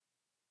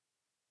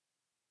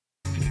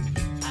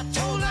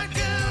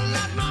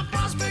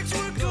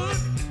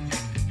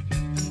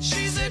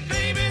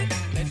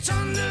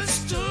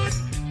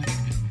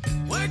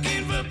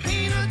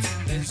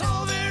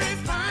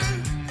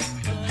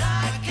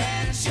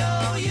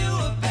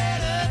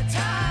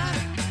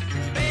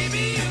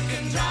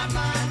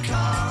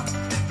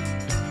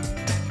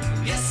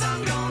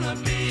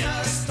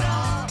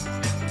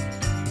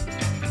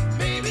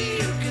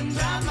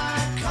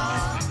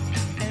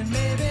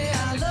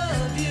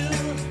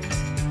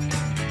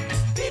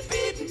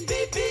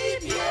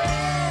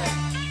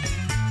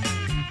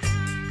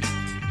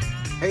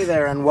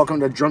there, and welcome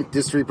to Drunk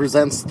District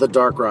Presents The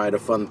Dark Ride, a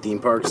fun theme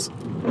parks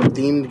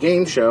themed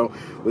game show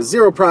with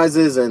 0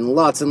 prizes and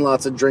lots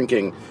of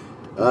drinking.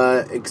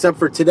 Except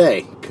for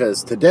today,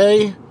 because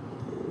today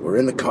we're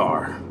in the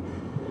car.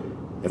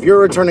 If you're a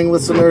returning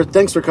listener,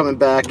 thanks for coming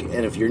back,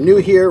 and if you're new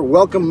here,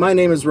 welcome. My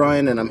name is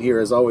Ryan, and I'm here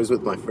as always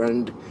with my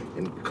friend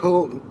and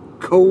co-driver,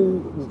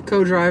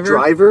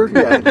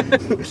 yeah,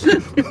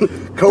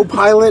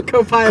 co-pilot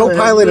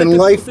in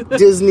life,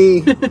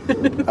 Disney,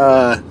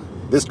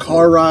 this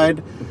car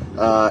ride,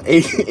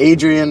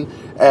 Adriane,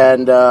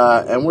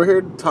 and we're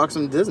here to talk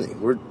some Disney.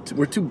 We're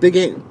two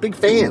big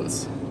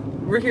fans.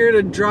 We're here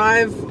to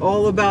drive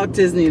all about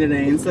Disney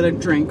today instead of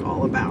drink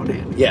all about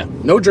it. Yeah,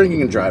 no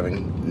drinking and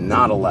driving,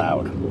 not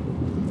allowed.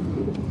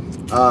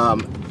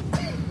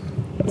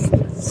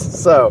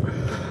 So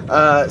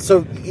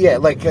yeah,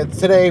 like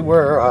today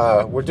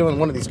we're doing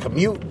one of these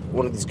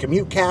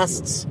commute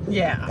casts.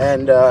 Yeah.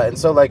 And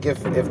so like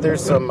if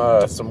there's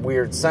some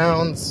weird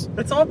sounds,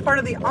 it's all part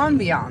of the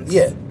ambiance.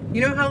 Yeah. You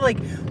know how like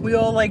we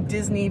all like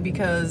Disney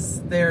because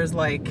there's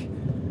like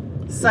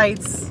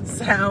sights,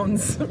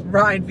 sounds,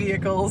 ride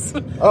vehicles.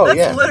 Oh, That's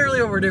yeah.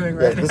 literally what we're doing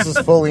right now. This is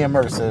fully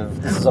immersive.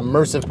 This is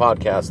immersive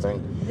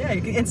podcasting. Yeah,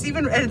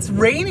 it's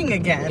raining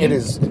again. It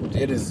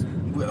is.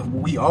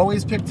 We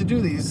always pick to do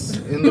these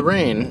in the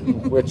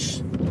rain,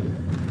 which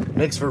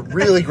makes for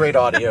really great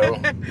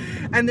audio.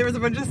 And there was a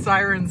bunch of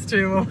sirens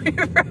too when we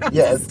were about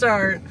to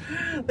start.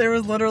 There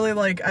was literally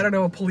like, I don't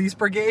know, a police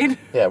brigade.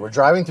 Yeah, we're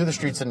driving through the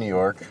streets of New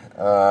York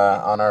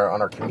on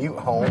our commute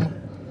home.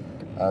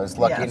 I was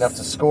lucky enough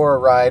to score a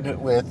ride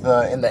with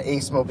in the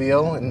Ace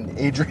Mobile in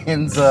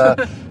Adriane's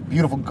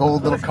beautiful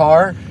gold little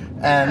car,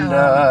 and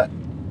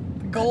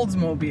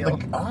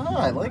Goldsmobile.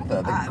 I like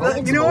that. The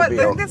Goldsmobile. You know what? I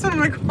think that's what I'm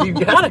gonna call it. You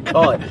gotta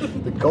call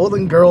it the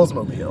Golden Girls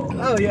Mobile.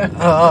 Oh yeah,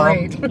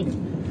 great.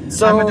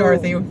 So I'm a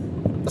Dorothy.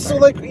 So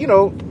like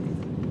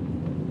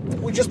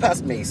we just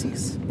passed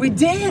Macy's. We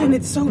did, and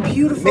it's so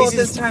beautiful Macy's at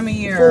this time of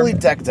year. Fully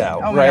decked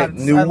out, oh right? God,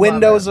 New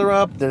windows are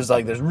up. There's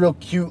real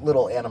cute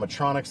little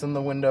animatronics in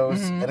the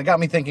windows, and it got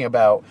me thinking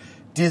about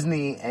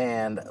Disney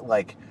and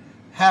like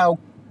how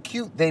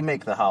cute they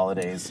make the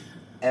holidays,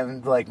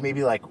 and like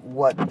maybe like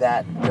what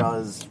that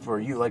does for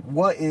you. Like,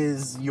 what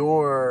is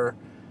your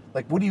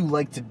what do you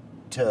like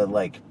to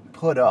like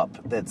put up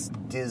that's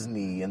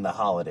Disney in the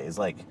holidays?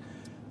 Like,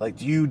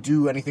 do you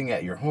do anything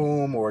at your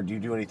home, or do you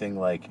do anything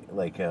like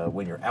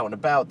when you're out and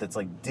about that's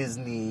like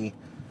Disney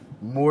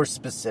more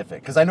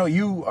specific? Because I know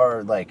you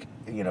are like,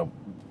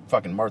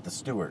 fucking Martha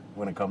Stewart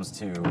when it comes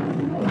to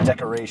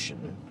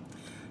decoration.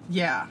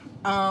 Yeah.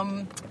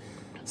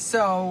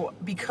 So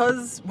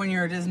because when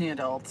you're a Disney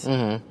adult,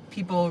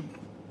 people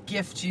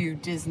gift you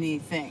Disney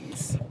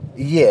things.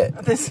 Yeah.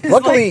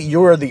 Luckily,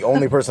 you're the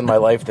only person in my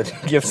life that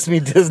gifts me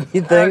Disney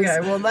things. Okay,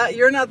 well,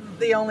 you're not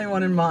the only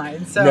one in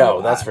mine. So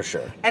no, that's for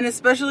sure. And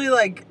especially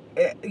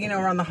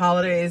around the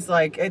holidays,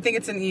 I think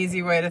it's an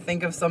easy way to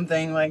think of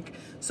something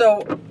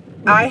so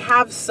I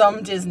have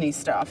some Disney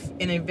stuff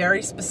in a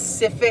very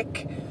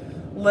specific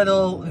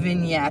little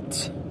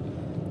vignette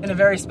in a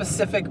very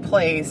specific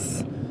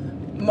place.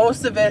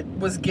 Most of it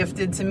was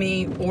gifted to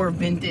me or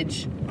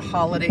vintage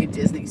holiday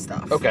Disney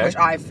stuff, which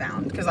I've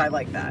found because I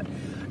like that.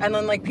 And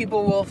then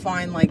people will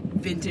find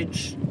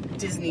vintage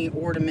Disney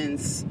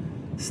ornaments,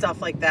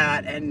 stuff like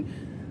that, and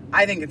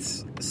I think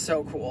it's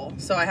so cool.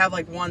 So I have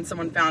one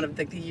someone found of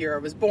the year I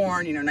was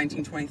born,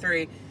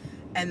 1923,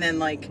 and then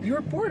you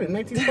were born in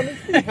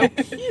 1923. How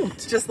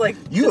cute! just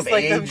you just have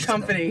aged the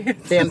company.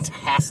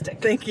 Fantastic.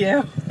 Thank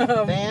you.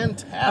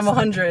 Fantastic. I'm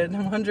 100.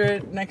 I'm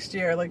 100 next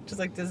year, just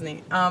like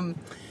Disney.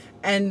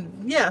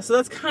 And yeah, so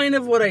that's kind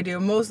of what I do.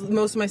 Most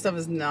of my stuff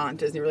is not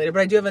Disney related, but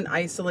I do have an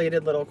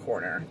isolated little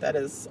corner that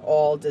is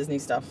all Disney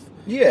stuff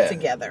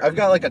together. I've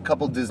got a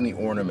couple Disney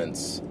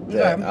ornaments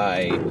that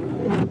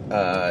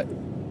I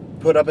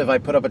put up if I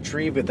put up a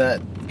tree, but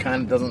that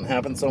kind of doesn't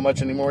happen so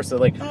much anymore. So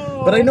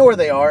but I know where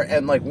they are,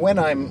 and when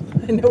I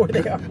know where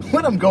they are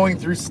when I'm going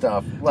through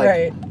stuff,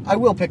 I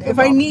will pick them up. If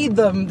I need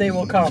them, they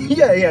will come.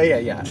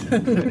 Yeah.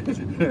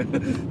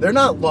 They're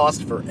not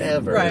lost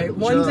forever. Right.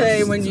 One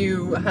day when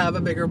you have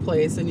a bigger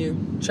place and you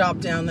chop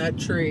down that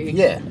tree.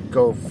 Yeah.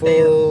 Go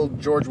full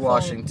George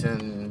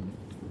Washington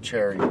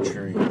cherry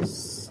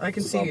trees. I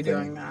can see you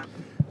doing that.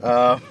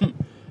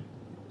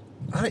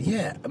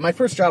 Yeah. My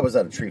first job was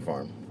at a tree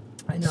farm.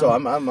 I know. So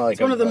I'm it's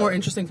one of the more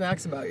interesting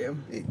facts about you.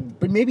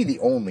 But maybe the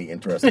only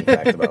interesting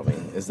fact about me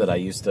is that I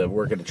used to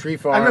work at a tree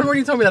farm. I remember when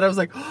you told me that, I was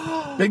like,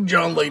 Big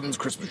John Layden's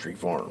Christmas tree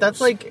farm.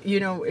 That's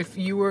if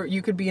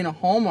you could be in a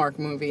Hallmark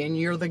movie and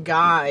you're the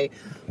guy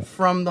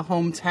from the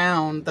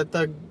hometown that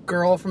the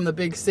girl from the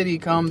big city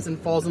comes and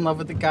falls in love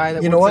with the guy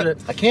that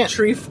works at a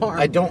tree farm.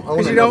 I don't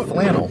own enough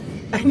flannel.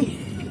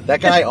 That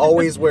guy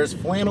always wears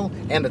flannel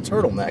and a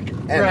turtleneck,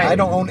 and I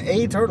don't own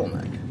a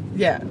turtleneck.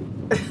 Yeah.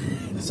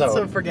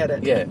 So forget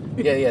it. Yeah.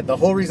 The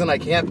whole reason I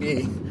can't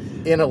be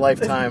in a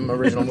Lifetime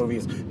original movie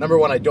is, number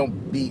one, I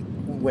don't beat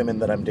women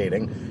that I'm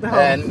dating,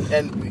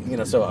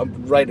 and so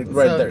I'm right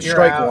there.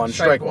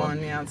 Strike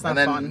one. Yeah, it's not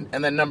fun.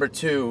 And then number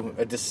two,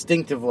 a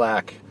distinctive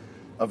lack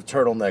of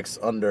turtlenecks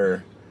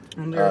under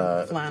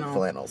Under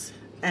flannels.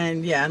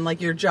 And yeah, and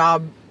like your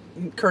job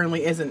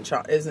currently isn't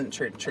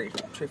tree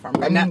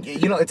farming. I mean,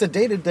 it's a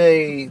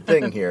day-to-day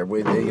thing here.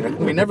 We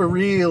never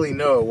really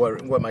know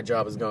what my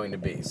job is going to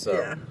be. So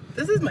yeah,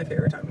 this is my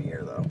favorite time of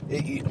year, though.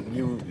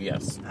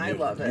 Yes, I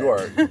love it. You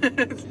are.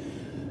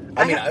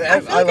 I mean, I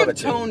feel like love I've it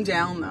too. toned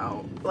down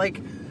though. Like,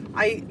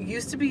 I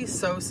used to be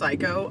so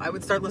psycho. I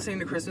would start listening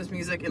to Christmas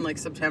music in like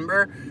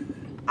September.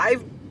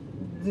 I've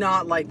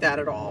not like that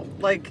at all.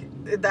 Like,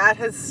 that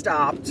has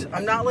stopped.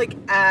 I'm not like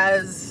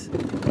as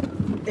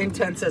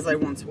intense as I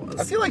once was.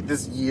 I feel like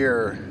this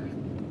year,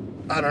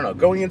 I don't know,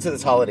 going into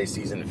this holiday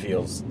season, it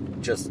feels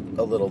just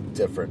a little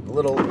different. A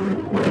little,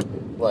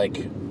 like,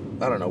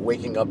 I don't know,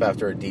 waking up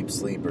after a deep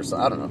sleep or so.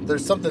 I don't know.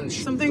 There's something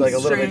like a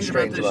little bit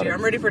strange about this year.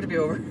 I'm ready for it to be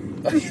over.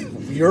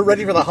 You're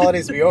ready for the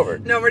holidays to be over?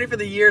 No, I'm ready for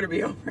the year to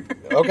be over.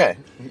 Okay.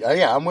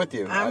 Yeah, I'm with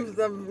you. I'm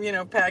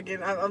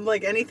packing. I'm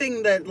like,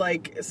 anything that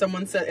like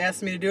someone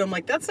asked me to do, I'm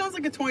like, that sounds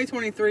like a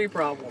 2023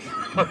 problem.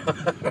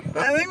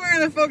 I think we're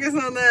going to focus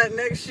on that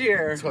next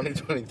year.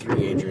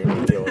 2023, Adrian,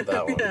 we'll deal with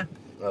that one. Yeah.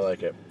 I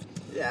like it.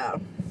 Yeah.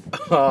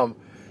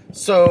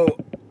 So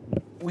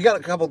we got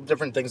a couple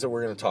different things that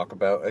we're going to talk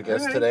about, I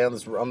guess, today on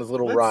this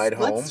little ride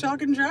home. Let's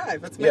talk and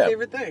drive. That's my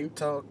favorite thing.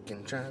 Talk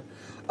and drive.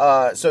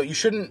 So you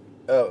shouldn't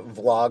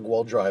vlog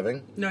while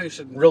driving. No, you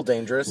shouldn't. Real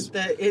dangerous.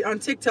 On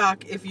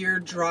TikTok, if you're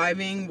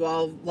driving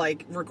while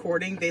like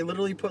recording, they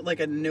literally put like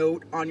a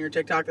note on your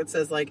TikTok that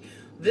says like,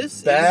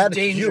 "This is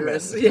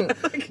dangerous." Yeah,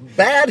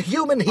 bad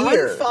human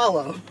here.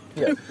 Unfollow.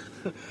 Yeah.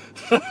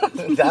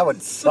 That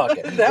would suck.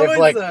 That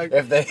would suck.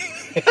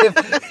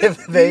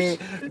 If they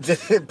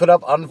did put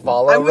up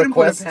unfollow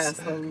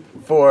requests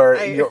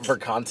for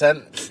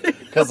content,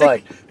 because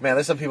like, man,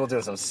 there's some people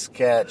doing some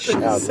sketch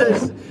out there.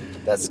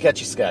 That's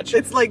sketchy sketch.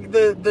 It's like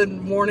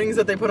the warnings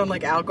that they put on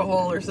like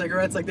alcohol or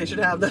cigarettes. Like they should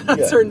have that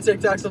on certain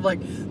TikToks of like,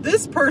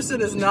 this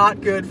person is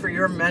not good for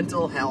your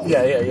mental health.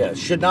 Yeah.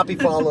 Should not be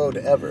followed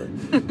ever.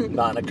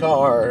 Not in a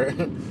car.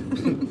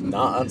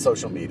 Not on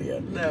social media.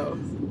 No.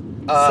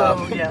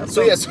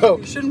 So you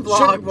shouldn't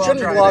vlog while shouldn't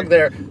driving. vlog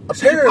there.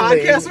 Apparently,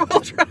 podcast while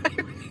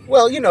driving.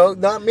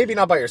 Well, maybe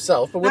not by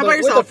yourself, but with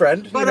a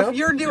friend. But if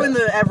you're doing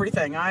the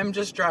everything, I'm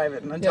just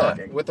driving and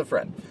talking with a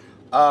friend.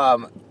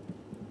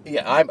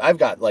 I've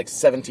got like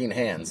 17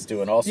 hands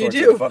doing all sorts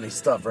of funny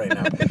stuff right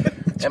now.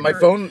 And my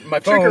phone,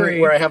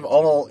 where I have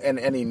all and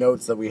any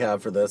notes that we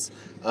have for this,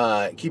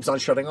 keeps on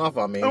shutting off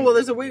on me. Oh, well,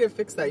 there's a way to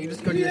fix that. You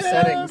just go to your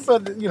settings.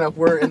 But,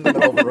 we're in the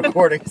middle of a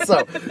recording,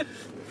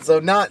 so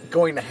not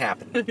going to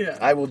happen. Yeah.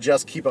 I will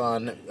just keep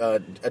on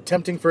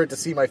attempting for it to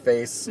see my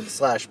face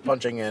 /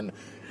 punching in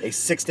a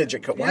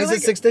 6-digit code. Why is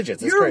it 6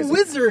 digits? It's crazy. You're a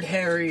wizard,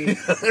 Harry.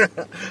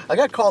 I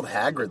got called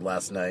Hagrid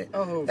last night.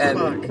 Oh,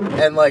 fuck.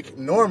 And, like,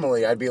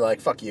 normally I'd be like,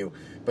 fuck you.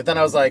 But then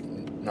I was like,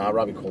 nah,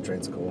 Robbie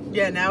Coltrane's cool.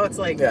 Yeah, now it's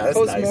like,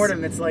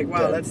 post-mortem, it's like,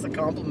 wow, that's the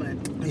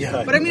compliment.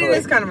 Yeah. But I mean, it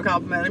is kind of a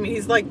compliment. I mean,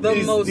 he's like the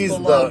most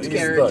beloved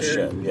character. He's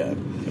the shit, yeah.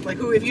 Like,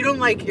 if you don't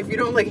like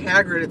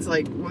Hagrid, it's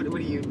like, what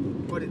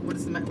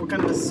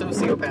kind of a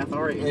sociopath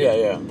are you?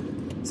 Yeah.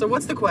 So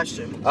what's the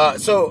question? Not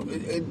so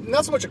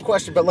much a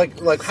question, but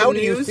like how do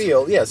you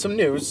feel? Yeah, some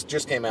news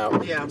just came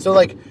out. Yeah. So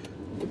like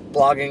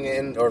vlogging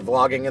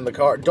in the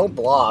car. Don't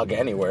blog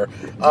anywhere.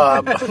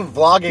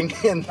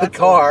 Vlogging in the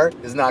car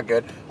is not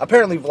good.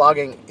 Apparently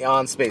vlogging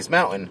on Space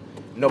Mountain,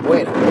 no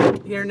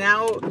bueno. You're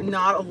now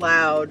not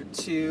allowed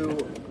to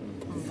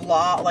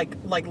vlog,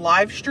 like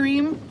live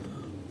stream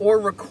or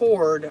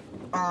record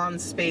on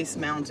Space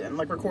Mountain,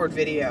 like record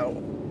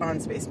video on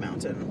Space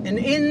Mountain. And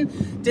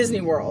in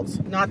Disney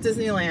World, not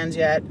Disneyland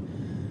yet.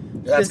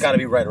 That's got to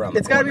be right around the corner.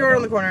 It's got to be right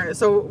around the corner.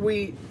 So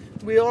we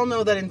all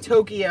know that in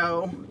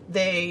Tokyo,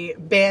 they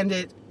banned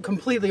it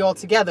completely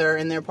altogether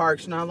in their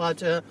parks. You're not allowed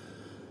to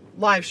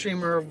live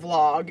stream or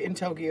vlog in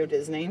Tokyo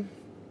Disney.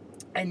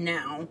 And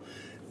now,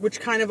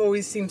 which kind of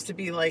always seems to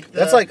be like the...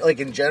 That's like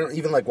in general,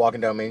 even like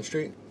walking down Main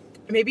Street?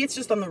 Maybe it's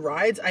just on the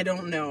rides. I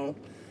don't know.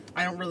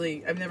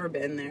 I've never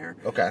been there.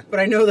 Okay. But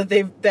I know that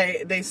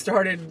they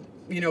started,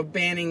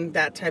 banning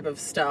that type of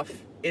stuff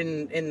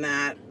in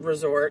that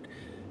resort.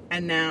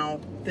 And now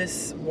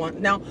this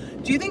one. Now,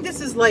 do you think this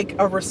is like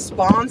a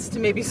response to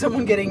maybe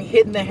someone getting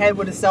hit in the head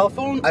with a cell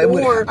phone? I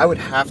would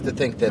have to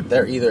think that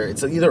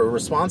it's either a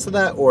response to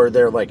that or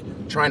they're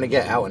like trying to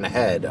get out and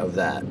ahead of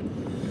that.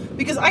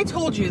 Because I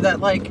told you that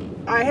like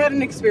I had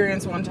an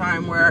experience one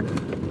time where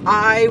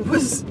it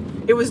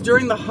was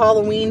during the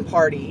Halloween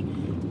party.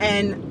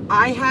 And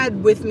I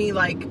had with me,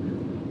 like,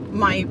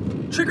 my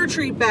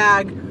trick-or-treat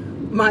bag,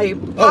 my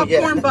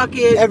popcorn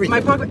bucket, everything.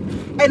 my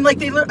popcorn... And,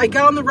 like, I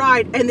got on the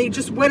ride, and they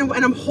just went...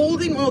 And I'm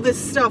holding all this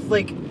stuff,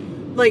 like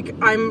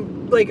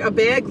I'm, like, a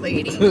bag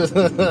lady.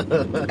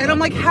 And I'm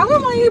like, how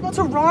am I able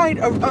to ride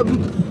a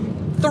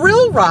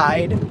thrill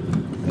ride?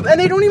 And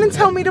they don't even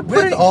tell me to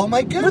put with all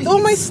my goodies. With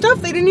all my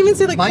stuff. They didn't even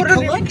say, like, my put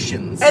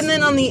collections. And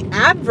then on the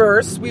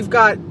adverse, we've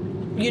got...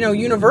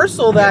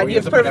 Universal that you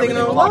have to put everything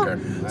in the locker.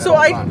 So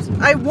I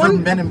wonder...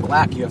 For Men in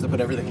Black, you have to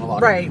put everything in the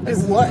locker. Right.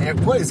 Like,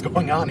 what is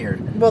going on here?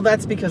 Well,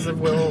 that's because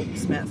of Will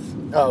Smith.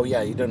 Oh,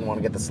 yeah, you didn't want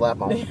to get the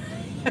slap on.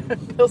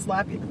 He'll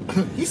slap you.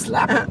 He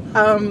slapped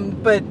me.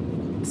 But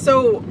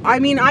so I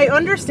mean, I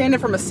understand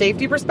it from a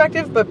safety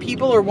perspective, but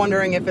people are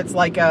wondering if it's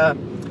like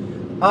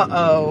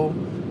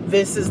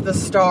this is the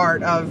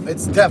start of.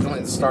 It's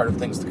definitely the start of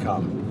things to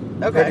come.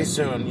 Okay. Pretty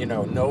soon,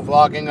 no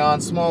vlogging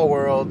on Small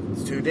World.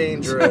 It's too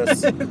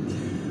dangerous.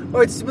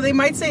 Or they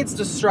might say it's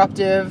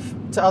disruptive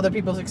to other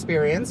people's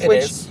experience,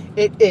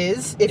 it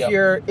is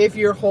if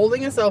you're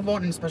holding a cell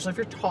phone, and especially if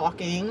you're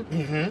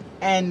talking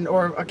and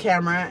or a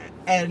camera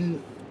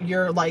and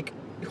you're like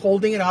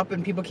holding it up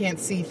and people can't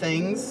see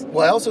things.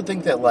 Well, I also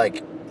think that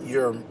like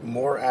you're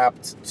more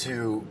apt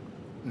to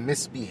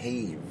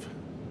misbehave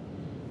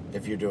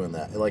if you're doing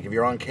that. Like if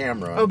you're on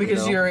camera. Oh,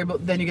 because you're able.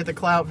 Then you get the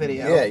clout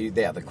video.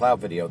 Yeah, the clout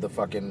video,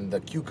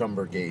 the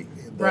cucumber gate.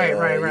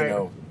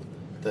 Right.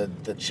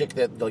 The chick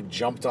that like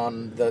jumped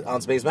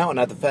on Space Mountain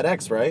at the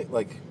FedEx, right?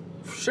 Like,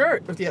 sure,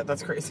 yeah,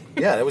 that's crazy.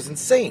 Yeah, it was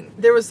insane.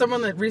 There was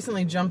someone that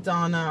recently jumped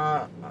on.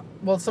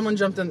 Someone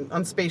jumped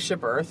on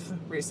Spaceship Earth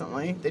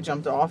recently. They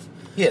jumped off.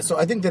 Yeah, so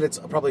I think that it's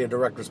probably a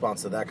direct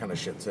response to that kind of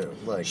shit too.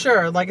 Like,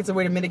 sure, like it's a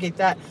way to mitigate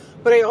that.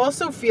 But I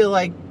also feel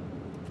like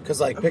because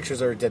like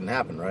pictures it didn't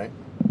happen, right?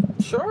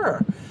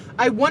 Sure.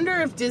 I wonder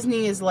if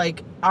Disney is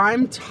like,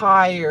 I'm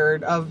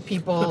tired of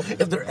people.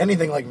 If they're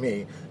anything like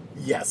me.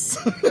 Yes.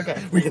 Okay.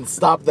 We can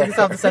stop there. We can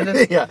stop the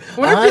sentence? Yeah.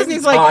 What if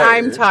Disney's like,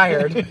 I'm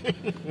tired?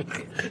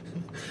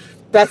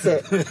 That's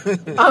it.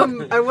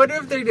 I wonder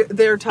if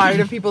they're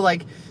tired of people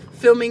like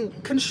filming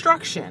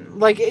construction.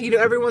 Like,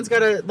 everyone's got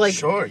to like.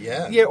 Sure,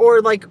 yeah. Yeah,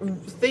 or like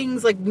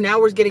things like now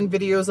we're getting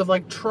videos of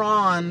like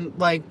Tron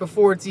like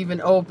before it's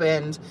even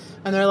opened.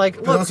 And they're like,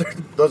 look.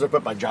 Those are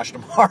put by Josh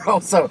tomorrow,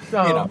 so,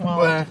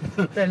 Well,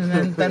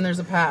 then there's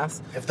a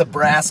pass. If the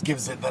brass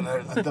gives it, then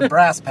the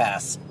brass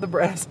pass. The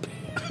brass pass.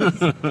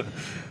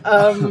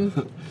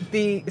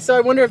 So I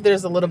wonder if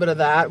there's a little bit of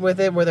that with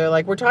it, where they're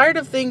like, we're tired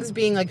of things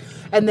being like,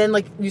 and then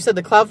like you said,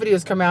 the cloud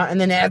videos come out,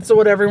 and then that's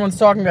what everyone's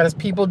talking about is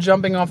people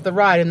jumping off the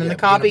ride, and then the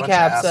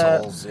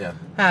copycats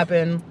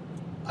happen.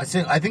 I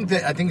think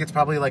it's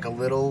probably like a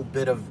little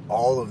bit of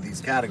all of these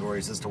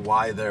categories as to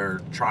why they're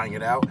trying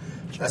it out,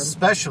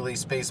 especially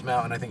Space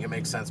Mountain. I think it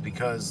makes sense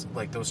because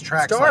like those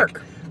tracks, it's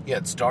dark.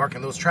 It's dark,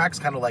 and those tracks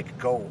kind of like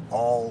go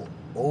all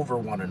over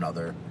one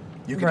another.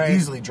 You could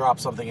easily drop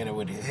something and it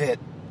would hit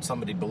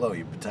somebody below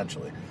you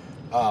potentially.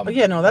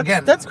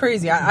 That's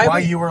crazy. Why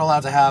you were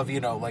allowed to have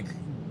like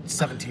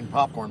 17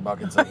 popcorn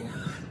buckets?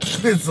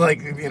 It's like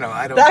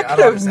I don't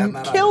understand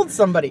that. Killed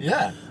somebody.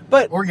 Yeah.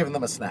 But or giving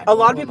them a snack. A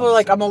lot of people are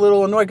like, I'm a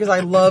little annoyed because I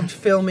loved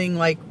filming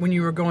like when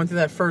you were going through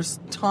that first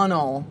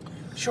tunnel.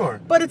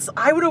 Sure. But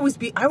I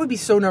would be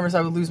so nervous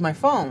I would lose my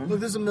phone. Look,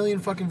 there's a million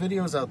fucking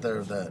videos out there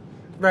of that.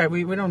 Right,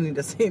 we don't need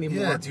to see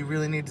anymore. Yeah, do you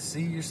really need to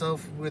see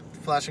yourself with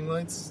flashing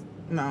lights?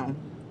 No.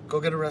 Go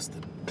get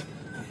arrested.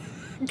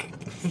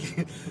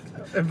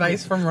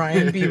 Advice from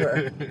Ryan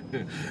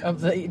Bieber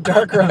of the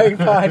Dark Ride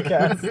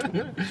podcast.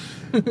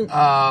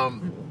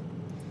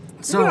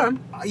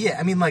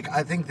 I mean, like,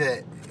 I think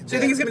that... Do you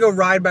think he's going to go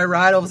ride by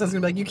ride? All of a sudden he's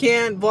going to be like, you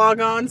can't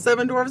vlog on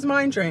Seven Dwarfs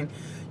Mine Train.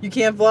 You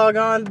can't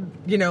vlog on,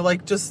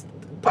 like, just...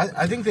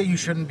 I think that you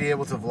shouldn't be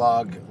able to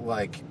vlog,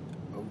 like,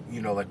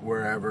 like,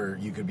 wherever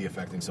you could be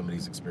affecting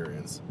somebody's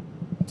experience.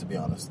 To be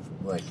honest,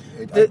 like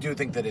I do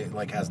think that it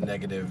like has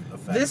negative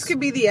effects. This could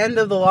be the end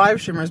of the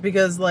live streamers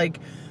because like,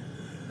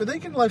 but they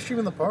can live stream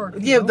in the park.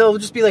 Yeah, they'll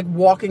just be like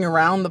walking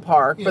around the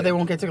park, but they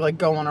won't get to like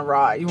go on a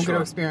ride. You won't get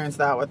to experience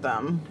that with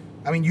them.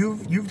 I mean,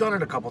 you've done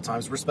it a couple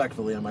times,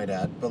 respectfully, I might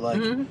add. But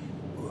like,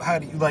 how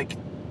do you like?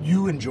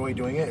 You enjoy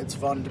doing it. It's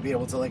fun to be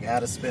able to like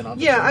add a spin on.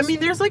 Yeah, I mean,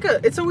 there's like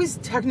it's always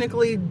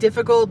technically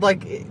difficult.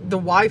 Like the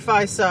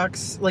Wi-Fi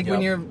sucks. Like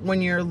when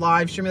you're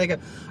live streaming. Like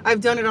I've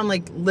done it on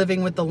like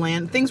Living with the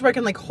Land, things where I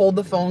can like hold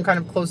the phone kind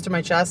of close to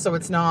my chest so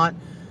it's not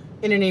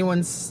in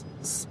anyone's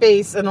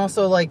space, and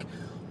also like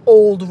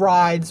old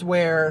rides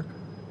where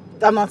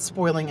I'm not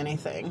spoiling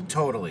anything.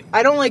 Totally.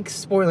 I don't like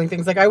spoiling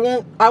things. Like I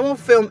won't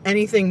film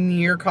anything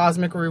near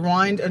Cosmic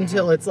Rewind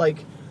until it's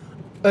like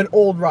an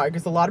old ride,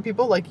 because a lot of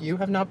people like you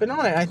have not been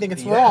on it. I think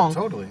it's wrong.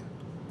 Totally.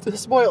 To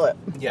spoil it.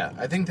 Yeah,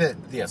 I think that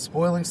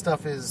spoiling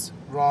stuff is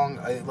wrong.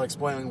 I like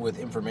spoiling with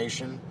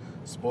information.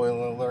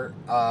 Spoiler alert.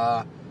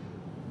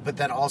 But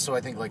then also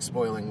I think like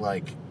spoiling,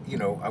 like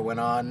I went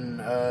on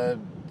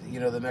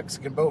the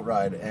Mexican boat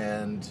ride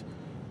and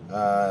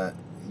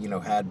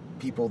had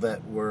people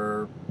that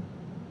were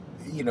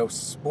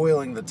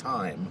spoiling the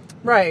time.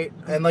 Right.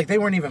 And like they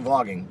weren't even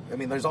vlogging. I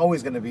mean, there's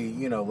always going to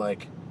be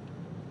like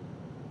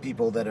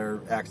people that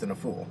are acting a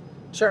fool.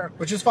 Sure.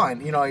 Which is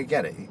fine. I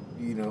get it.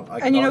 You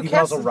can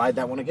also ride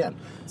that one again.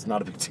 It's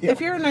not a big deal.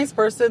 If you're a nice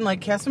person, like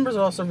cast members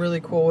are also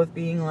really cool with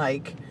being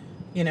like,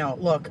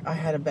 look, I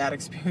had a bad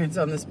experience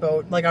on this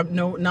boat. Like,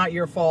 not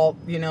your fault.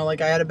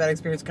 Like I had a bad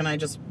experience. Can I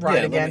just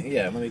ride again?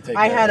 Let me take.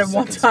 I had it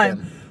one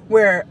time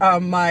where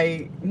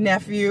my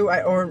nephew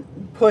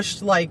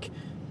pushed like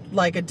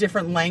a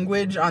different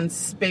language on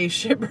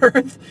Spaceship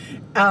Earth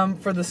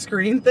for the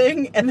screen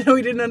thing, and then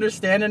we didn't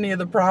understand any of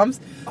the prompts.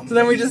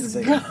 Amazing. So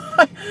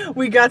then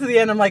we got to the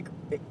end. I'm like,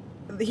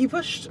 he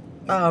pushed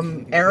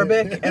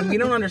Arabic, and we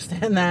don't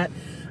understand that.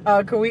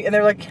 Can we? And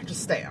they're like,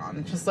 just stay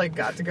on. Just like,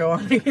 got to go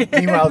on.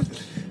 Meanwhile,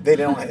 they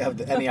don't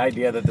have any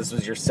idea that this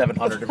was your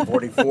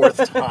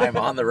 744th time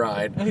on the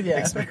ride,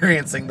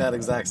 experiencing that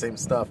exact same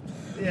stuff.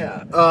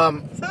 Yeah.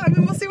 So, I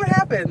mean, we'll see what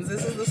happens.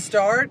 This is the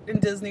start in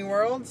Disney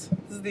World. This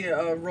is the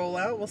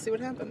rollout. We'll see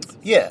what happens.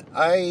 Yeah,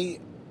 I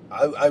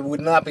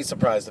would not be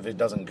surprised if it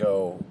doesn't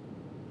go,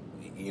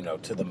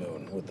 to the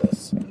moon with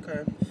this.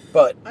 Okay.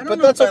 But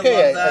that's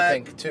okay, I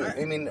think, too.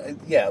 I mean,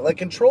 like,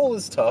 control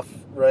is tough,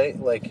 right?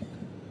 Like...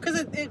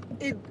 Because it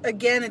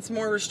again, it's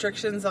more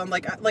restrictions on,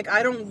 like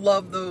I don't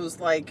love those,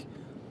 like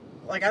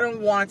I don't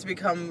want it to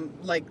become,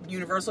 like,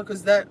 universal,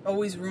 because that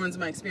always ruins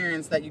my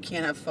experience, that you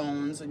can't have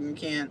phones, and you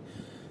can't,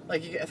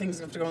 like, things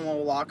have to go in a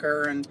little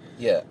locker, and...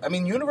 Yeah, I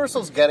mean,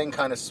 Universal's getting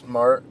kind of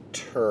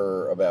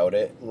smarter about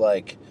it.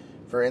 Like,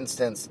 for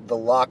instance, the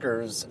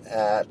lockers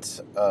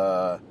at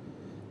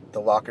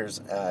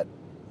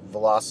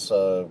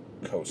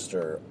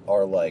Velocicoaster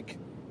are, like,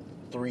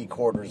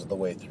 3/4 of the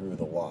way through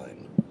the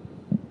line.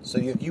 So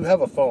you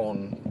have a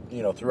phone,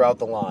 throughout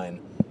the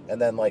line,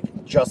 and then,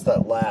 like, just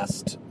that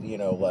last,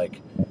 like,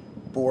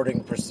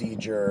 boarding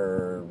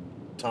procedure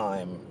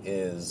time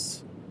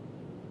is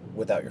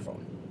without your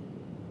phone.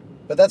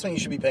 But that's when you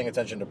should be paying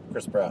attention to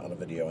Chris Pratt on a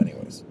video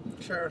anyways.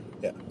 Sure.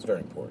 Yeah, it's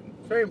very important.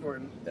 It's very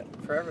important. Yeah.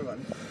 For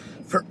everyone.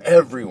 For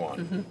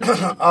everyone.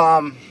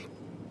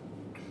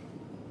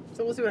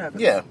 So we'll see what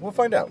happens. Yeah, we'll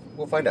find out.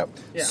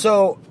 Yeah.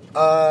 So,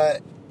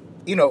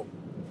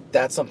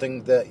 that's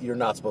something that you're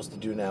not supposed to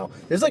do now.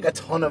 There's, like, a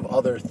ton of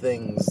other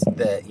things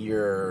that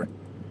you're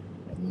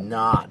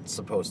not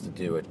supposed to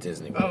do at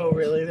Disney World. Oh,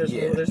 really? There's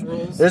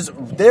rules?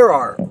 There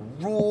are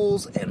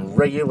rules and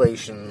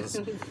regulations.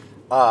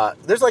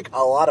 There's, like,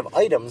 a lot of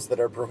items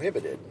that are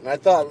prohibited. And I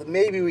thought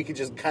maybe we could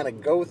just kind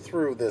of go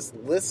through this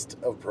list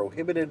of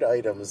prohibited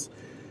items.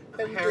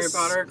 And Harry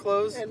Potter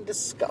clothes? And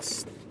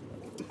discuss.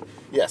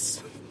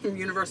 Yes.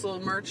 Universal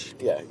merch?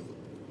 Yeah.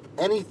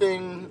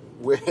 Anything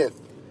with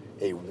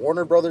a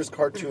Warner Brothers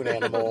cartoon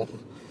animal.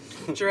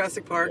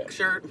 Jurassic Park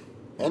shirt.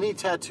 Any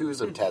tattoos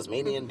of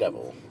Tasmanian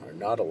Devil are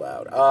not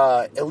allowed.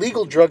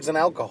 Illegal drugs and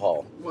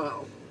alcohol.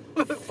 Wow.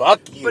 Fuck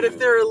you. But if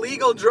they're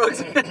illegal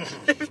drugs, aren't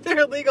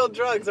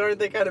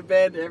they kind of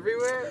banned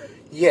everywhere?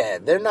 Yeah,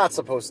 they're not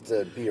supposed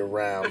to be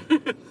around.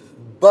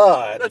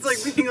 But... That's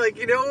like being like,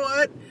 you know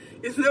what?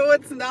 You know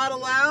what's not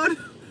allowed?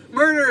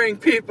 Murdering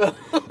people.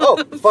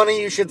 Oh, funny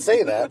you should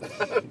say that.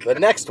 The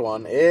next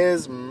one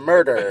is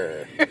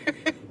murder.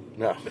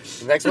 No.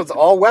 The next one's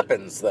all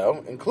weapons,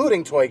 though,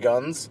 including toy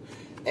guns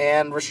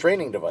and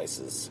restraining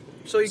devices.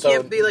 So you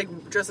can't be, like,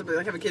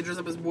 have a kid dress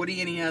up as Woody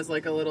and he has,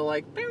 like, a little,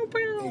 like, pow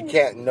pow. You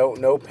can't,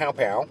 no pow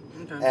pow.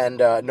 Okay. And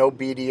no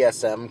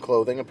BDSM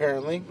clothing,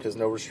 apparently, because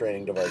no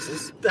restraining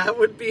devices. That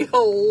would be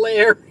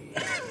hilarious.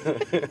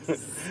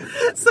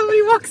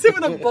 Somebody walks in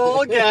with a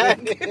ball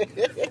gag.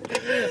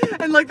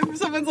 And, like,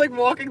 someone's, like,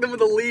 walking them with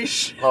a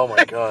leash. Oh,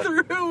 my God.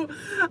 Through,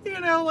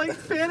 like,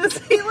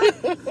 fantasy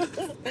land.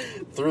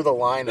 Through the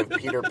line of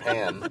Peter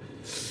Pan.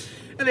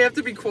 And they have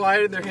to be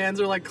quiet and their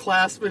hands are, like,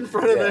 clasped in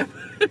front of them.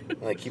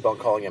 And they keep on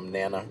calling him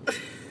Nana.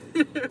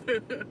 With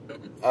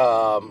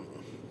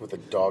a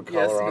dog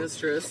collar on. Yes,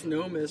 mistress.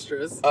 No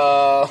mistress.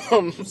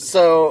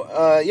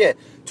 Yeah.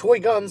 Toy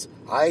guns.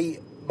 My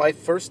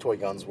first toy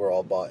guns were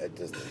all bought at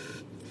Disney.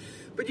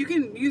 But you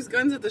can use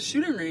guns at the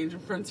shooting range in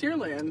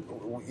Frontierland.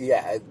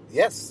 Yeah.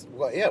 Yes.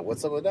 Well, yeah.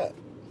 What's up with that?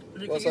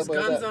 You can use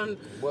guns on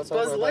Buzz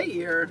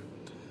Lightyear.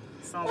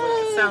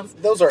 Sounds.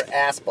 Those are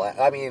Astro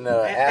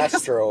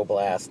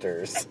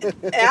blasters.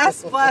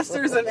 Ass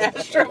blasters and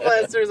Astro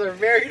blasters are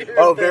very different.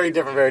 Oh, very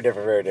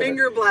different.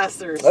 Finger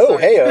blasters. Oh,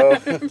 hey-o.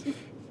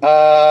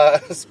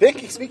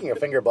 Speaking of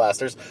finger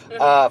blasters,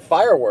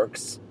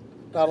 fireworks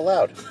not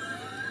allowed.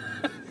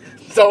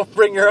 Don't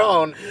bring your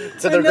own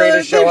to the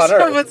greatest show on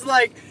earth. Someone's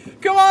like,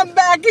 "Come on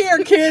back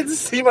here, kids.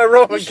 See my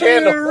Roman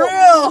candle."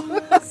 Real.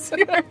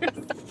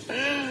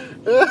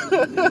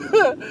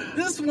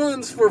 This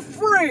one's for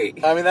free.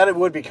 I mean, that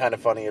would be kind of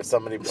funny if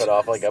somebody put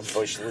off like a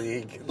Bush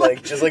League,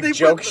 like just like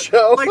joke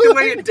show, like the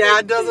way your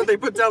dad does it. They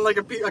put down like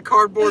a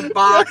cardboard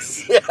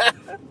box. Yeah.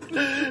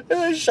 And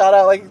they shot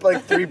out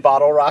like 3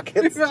 bottle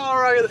rockets.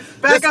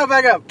 Back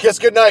up. Kiss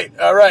goodnight.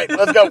 All right,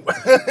 let's go.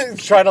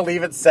 Trying to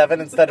leave at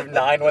 7 instead of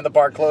 9 when the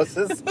bar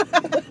closes.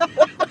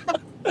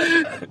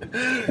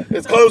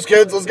 It's closed,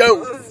 kids. Let's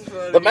go.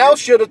 The mouse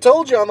should have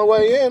told you on the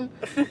way in.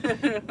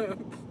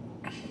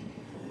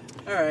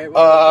 All right.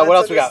 Well, what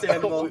else we got?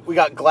 We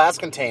got glass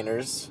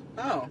containers.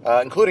 Oh.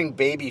 Including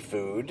baby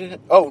food.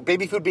 Oh,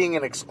 baby food being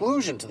an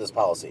exclusion to this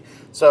policy.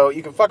 So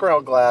you can fuck around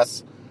with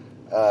glass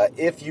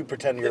if you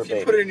pretend you're a baby. If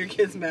you put it in your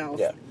kid's mouth.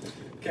 Yeah.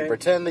 Okay. You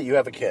pretend that you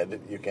have a kid.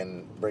 You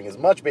can bring as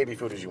much baby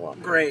food as you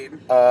want. Great.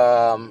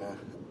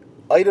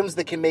 Items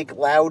that can make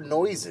loud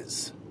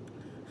noises.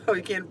 Oh,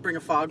 you can't bring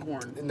a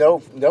foghorn.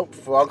 Nope.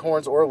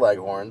 Foghorns or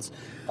leghorns.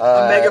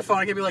 A megaphone.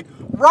 I can be like,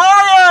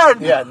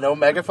 Ryan! Yeah, no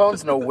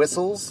megaphones, no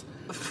whistles.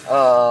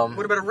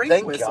 What about a rape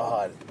thank whistle?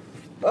 God.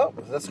 Oh,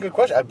 that's a good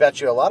question. I bet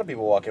you a lot of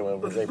people walk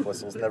in with rape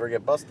whistles never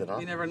get busted, huh?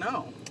 You never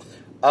know.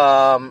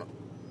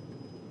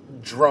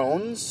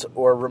 Drones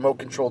or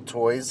remote-controlled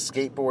toys,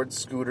 skateboards,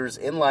 scooters,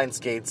 inline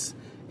skates,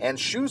 and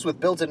shoes with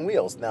built-in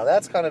wheels. Now,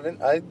 that's kind of...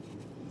 I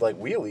like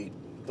wheelie.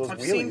 Those I've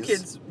wheelies. seen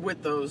kids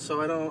with those, so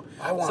I don't...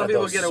 I wanted some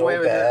people those get so away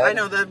with bad. it. I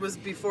know that was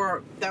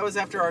before... That was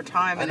after our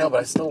time. I know,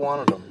 but I still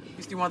wanted them.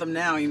 You want them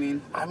now, you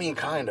mean? I mean,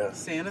 kind of.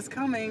 Santa's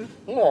coming.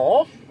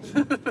 Aww.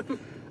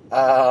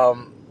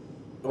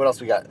 What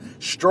else we got?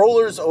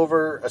 Strollers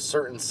over a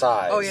certain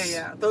size. Oh,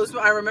 yeah. Those,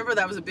 I remember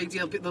that was a big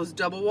deal. Those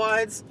double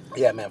wides.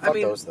 Yeah, man, fuck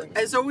those things.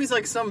 It's always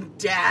like some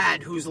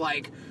dad who's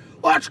like,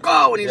 let's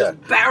go, and he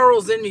just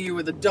barrels into you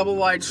with a double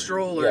wide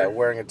stroller. Yeah,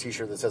 wearing a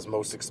t-shirt that says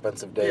most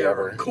expensive day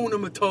ever. Kuna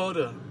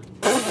Matata.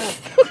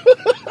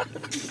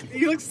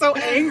 You look so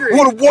angry.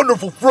 What a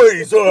wonderful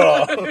phrase!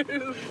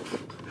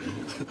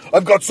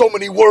 I've got so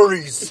many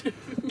worries.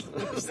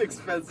 Most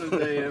expensive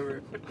day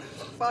ever.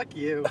 Fuck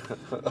you.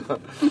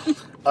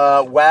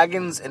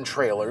 Wagons and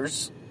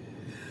trailers.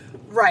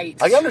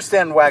 Right. I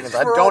understand wagons.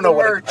 I don't know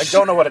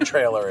what a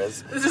trailer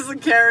is. This is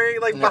like carrying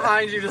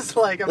behind you, just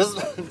like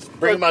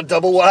bring my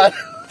double wide.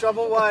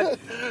 Double wide,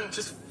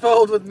 just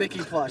filled with Mickey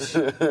plush.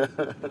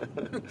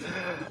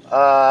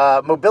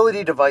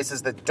 Mobility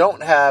devices that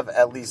don't have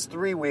at least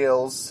 3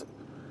 wheels,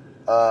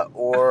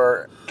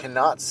 or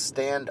cannot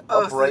stand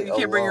upright. So you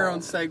can't bring your alone.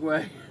 own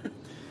Segway.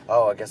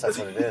 Oh, I guess that's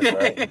what it is,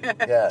 right?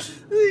 Yeah.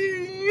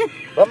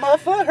 But my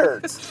foot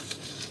hurts.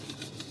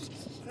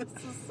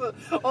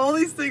 All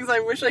these things I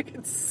wish I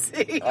could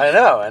see. I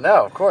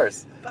know, of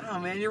course. Oh,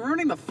 man, you're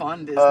ruining the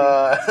fun, Disney.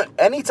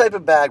 Any type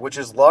of bag which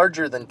is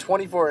larger than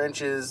 24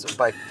 inches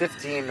by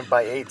 15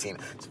 by 18.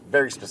 It's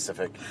very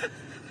specific.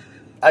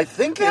 I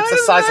think it's the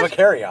size of a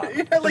carry-on.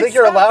 Yeah, I think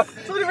you're allowed...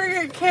 Somebody bring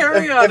a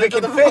carry-on. If it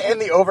can fit in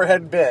the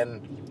overhead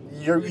bin,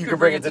 you can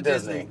bring it to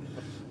Disney.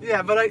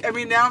 Yeah, but I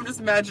mean, now I'm just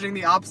imagining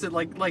the opposite,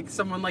 like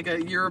someone like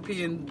a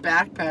European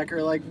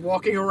backpacker, like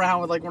walking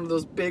around with like one of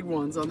those big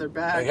ones on their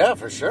back. Yeah,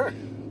 for sure.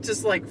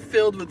 Just like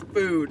filled with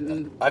food.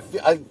 And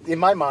in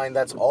my mind,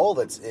 that's all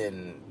that's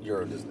in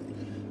Euro Disney.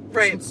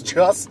 Right. It's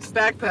just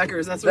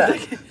backpackers. That's what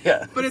they...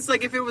 Yeah. But it's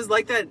like if it was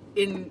like that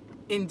in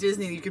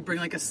Disney, you could bring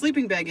like a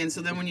sleeping bag in,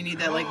 so then when you need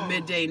that like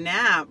midday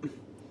nap...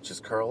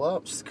 Just curl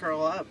up.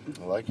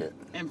 I like it.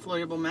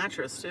 Inflatable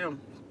mattress, too.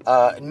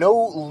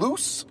 No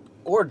loose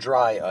or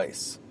dry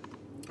ice.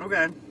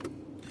 Okay.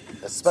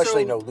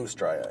 Especially no loose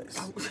dry ice.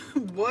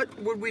 What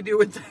would we do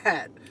with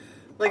that?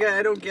 Like,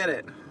 I don't get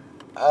it.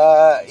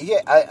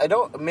 I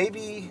don't...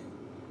 Maybe...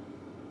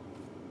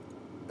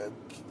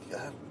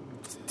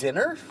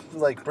 dinner?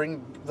 Like,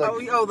 bring...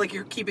 Like, like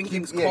you're keeping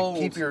things cold.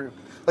 Keep your...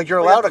 Like, you're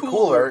allowed a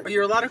cooler.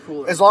 You're allowed a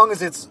cooler. As long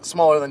as it's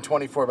smaller than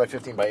 24 by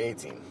 15 by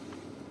 18.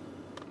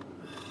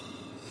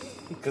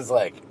 Because,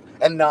 like...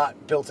 And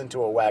not built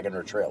into a wagon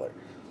or trailer.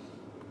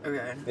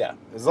 Okay. Yeah.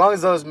 As long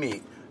as those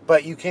meet.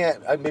 But you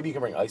can't... maybe you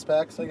can bring ice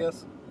packs, I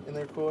guess, in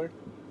their cooler.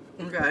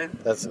 Okay.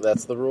 That's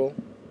the rule.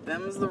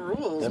 Them's the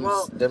rules.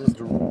 Them's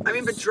the rules. I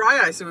mean, but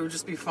dry ice, it would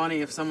just be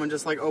funny if someone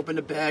just, like, opened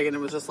a bag and it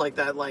was just, like,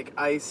 that, like,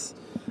 ice,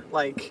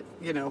 like,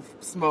 you know,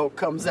 smoke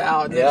comes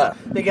out. And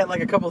they get,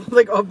 like,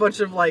 a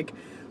bunch of, like,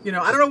 you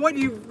know, I don't know what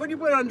you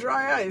put on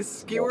dry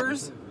ice.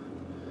 Skewers?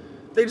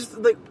 They just,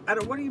 like,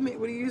 what do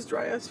you use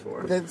dry ice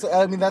for?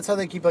 That's how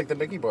they keep, like, the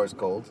Mickey bars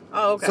cold.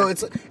 Oh, okay. So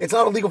it's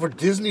not illegal for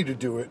Disney to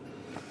do it.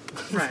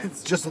 Right.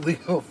 It's just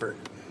illegal for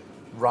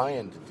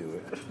Ryan to do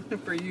it.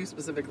 For you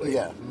specifically.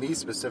 Yeah, me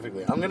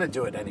specifically. I'm going to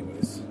do it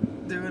anyways.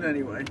 Do it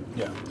anyway.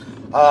 Yeah.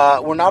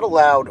 We're not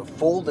allowed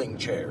folding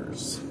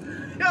chairs.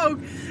 No,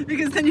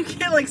 because then you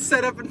can't, like,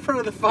 set up in front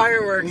of the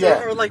fireworks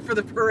or, like, for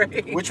the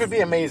parade. Which would be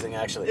amazing,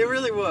 actually. It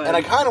really would. And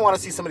I kind of want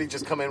to see somebody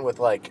just come in with,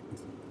 like,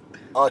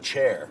 a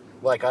chair.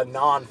 Like a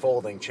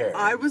non-folding chair.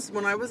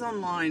 When I was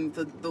online,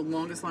 the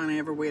longest line I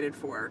ever waited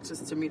for,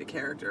 just to meet a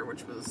character,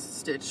 which was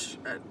Stitch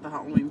at the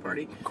Halloween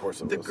party. Of course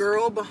it was. The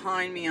girl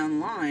behind me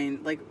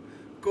online, like,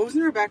 goes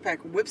in her backpack,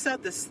 whips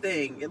out this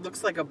thing. It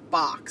looks like a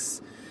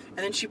box.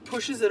 And then she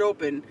pushes it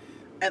open.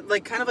 And,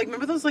 like, kind of like,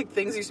 remember those, like,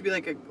 things used to be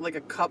like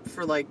a cup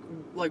for, like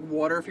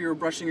water if you were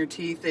brushing your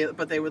teeth,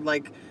 but they would,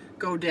 like,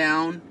 go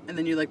down, and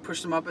then you, like,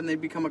 push them up and they'd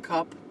become a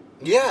cup?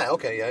 Yeah,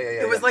 okay,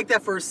 yeah. It was like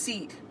that for a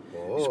seat.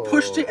 She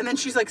pushed it, and then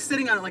she's, like,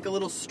 sitting on it like a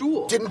little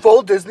stool. Didn't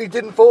fold, Disney,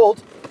 didn't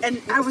fold.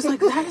 And I was like,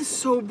 that is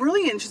so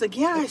brilliant. She's like,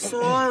 yeah, I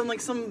saw, and,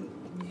 like, some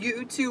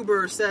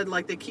YouTuber said,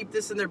 like, they keep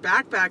this in their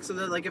backpack so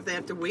that, like, if they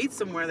have to wait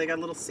somewhere, they got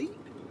a little seat.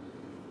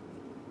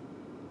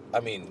 I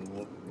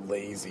mean,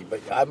 lazy, but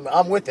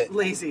I'm with it.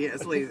 Lazy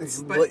as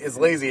lazy. As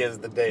lazy as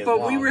the day is long.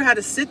 But we had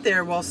to sit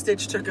there while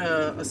Stitch took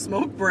a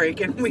smoke break,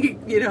 and we,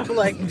 you know,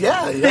 like...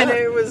 Yeah. And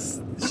it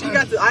was...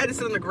 I had to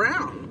sit on the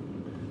ground.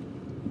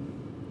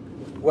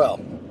 Well...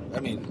 I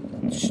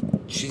mean,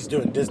 she's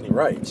doing Disney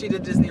right. She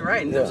did Disney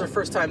right, and it was her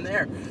first time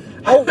there.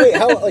 How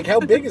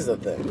big is the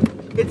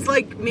thing? It's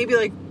like maybe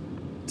like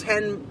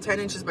 10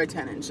 inches by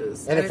 10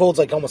 inches. And it folds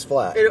like almost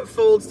flat. It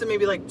folds to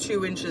maybe like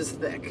 2 inches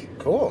thick.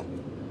 Cool.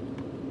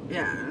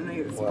 Yeah, and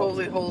it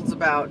supposedly holds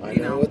about, I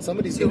know what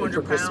somebody's 200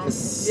 doing for pounds.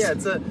 Christmas. Yeah,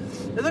 it's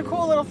a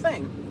cool little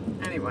thing.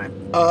 Anyway.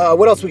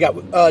 What else we got?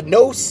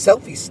 No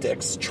selfie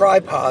sticks,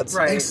 tripods,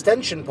 Right.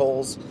 extension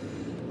poles,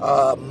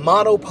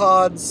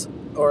 monopods,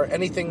 or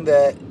anything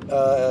that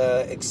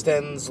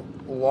extends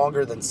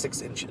longer than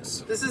 6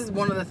 inches. This is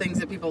one of the things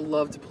that people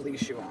love to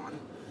police you on.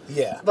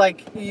 Yeah.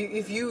 Like,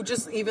 if you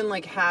just even,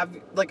 like, have,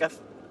 like a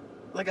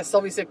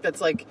selfie stick that's,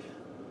 like,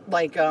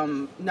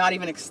 not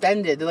even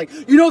extended. They're like,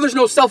 there's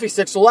no selfie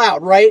sticks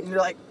allowed, right? And you're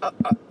like,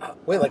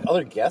 Wait, like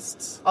other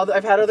guests?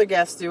 I've had other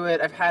guests do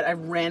it. I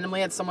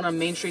randomly had someone on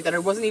Main Street that I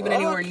wasn't even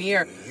anywhere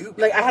near. You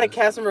Like, I had a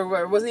cast member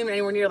where it wasn't even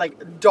anywhere near,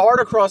 like, dart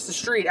across the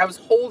street. I was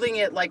holding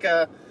it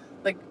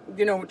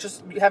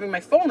just having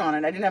my phone on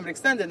it. I didn't have it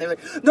extended. And they were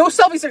like, no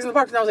selfie sticks in the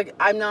park. And I was like,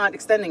 I'm not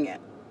extending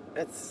it.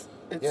 It's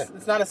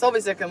not a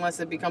selfie stick unless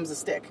it becomes a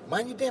stick.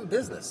 Mind your damn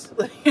business.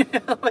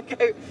 I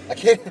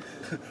can't.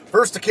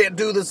 First, I can't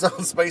do this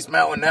on Space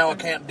Mountain. Now I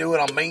can't do it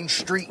on Main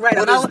Street. Right.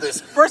 What is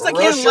this? First, I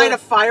can't Russia? light a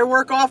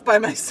firework off by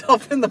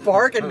myself in the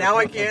park, and now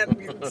I can't.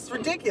 It's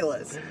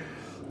ridiculous.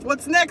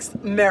 What's next,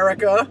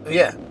 America?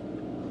 Yeah,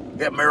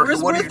 America.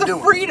 What are you the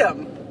doing?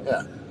 Freedom.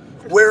 Yeah.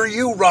 Where are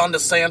you, Ron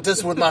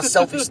DeSantis, with my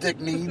selfie stick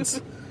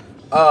needs?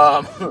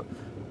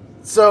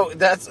 So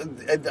that's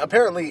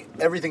apparently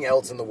everything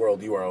else in the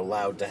world you are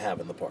allowed to have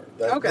in the park.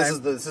 Okay.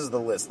 This is the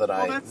list that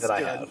I That's that I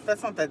good. have.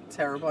 That's not that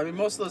terrible. I mean,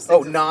 most of those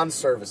things. Oh,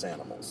 non-service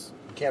animals.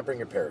 You can't bring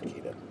your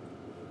parakeet in.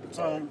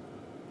 Sorry.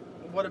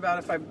 What about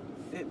if I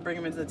bring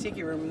them into the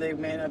tiki room and they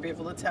may not be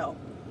able to tell?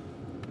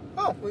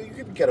 Oh, well, you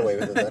could get away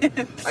with it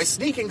then.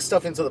 Sneaking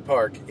stuff into the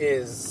park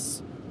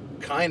is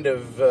kind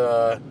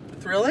of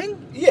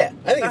Thrilling? Yeah,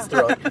 I think it's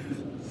thrilling.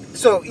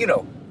 So,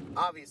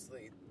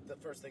 obviously, the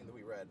first thing that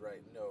we read,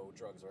 right? No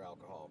drugs or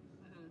alcohol.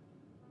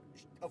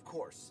 Mm-hmm. Of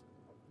course.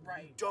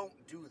 Right. Don't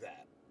do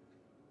that.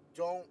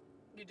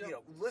 You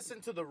don't. Listen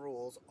to the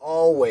rules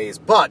always.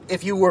 But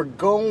if you were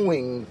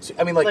going to,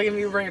 I mean, like if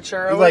you bring a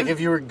churro, like if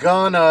you were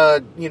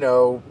gonna,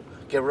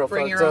 get real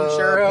bring fucked your own up,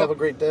 churro. have a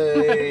great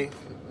day,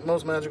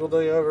 most magical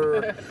day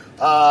ever,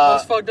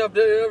 most fucked up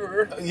day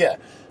ever. Yeah.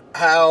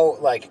 How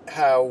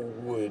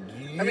would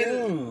you? I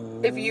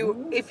mean, if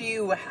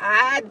you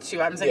had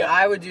to, I'm saying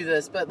I would do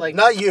this, but like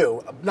not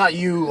you,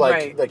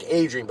 Right. like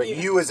Adrian, but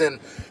you as in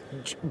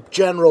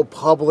general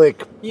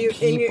public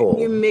people.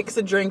 You mix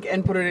a drink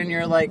and put it in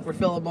your like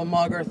refillable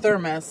mug or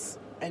thermos,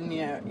 and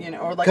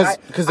or like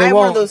because I have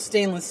one of those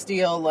stainless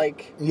steel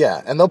like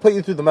and they'll put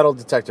you through the metal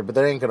detector, but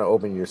they ain't gonna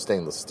open your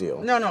stainless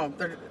steel. No.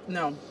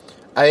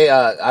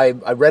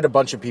 I read a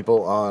bunch of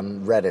people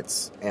on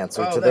Reddit's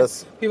answer to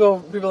this.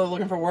 People are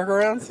looking for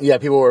workarounds? Yeah,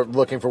 people were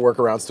looking for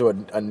workarounds to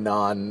a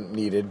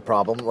non-needed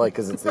problem, like,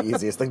 because it's the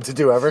easiest thing to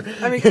do ever.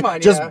 I mean, come on,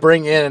 Just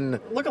bring in...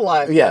 Look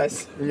alive,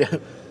 guys. Yeah.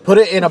 Put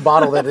it in a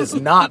bottle that is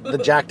not the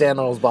Jack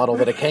Daniels bottle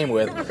that it came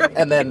with, right.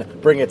 And then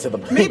bring it to the...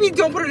 Maybe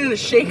don't put it in a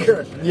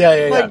shaker.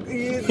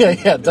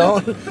 Yeah.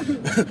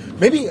 Don't...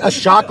 Maybe a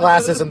shot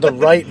glass isn't the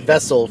right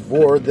vessel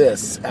for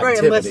this activity.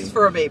 Right, unless it's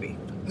for a baby.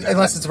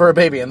 Unless it's for a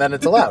baby, and then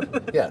it's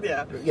allowed.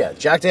 Yeah.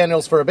 Jack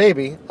Daniels for a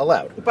baby,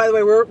 allowed. By the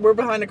way, we're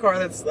behind a car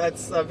that's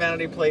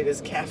vanity plate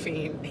is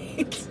caffeine.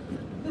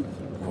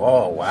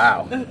 Oh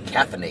wow,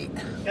 caffeinate.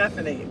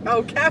 Caffeinate.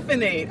 Oh,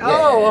 caffeinate. Yeah.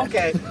 Oh,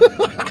 okay.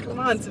 Come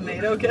on,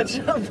 tomato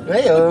ketchup.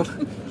 Heyo.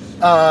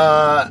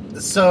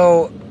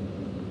 So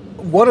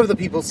one of the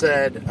people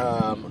said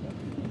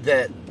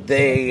that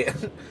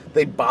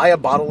they buy a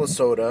bottle of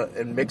soda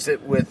and mix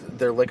it with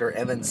their liquor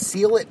and then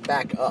seal it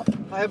back up.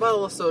 Buy a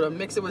bottle of soda,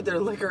 mix it with their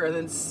liquor, and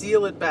then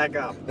seal it back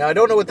up. Now, I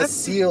don't know what the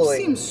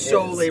sealing seems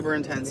so is. labor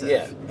intensive.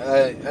 Yeah.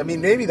 I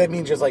mean, maybe that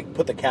means just, like,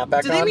 put the cap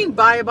back on. Do they mean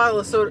buy a bottle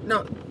of soda?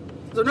 No,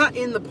 they're not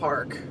in the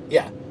park.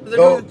 Yeah.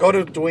 Go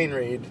to Duane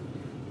Reade,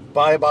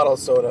 buy a bottle of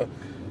soda,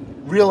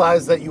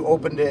 realize that you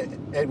opened it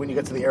and when you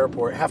get to the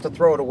airport, have to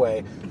throw it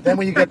away. Then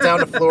when you get down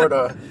to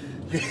Florida...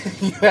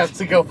 you have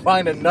to go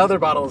find another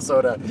bottle of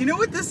soda. You know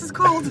what this is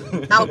called?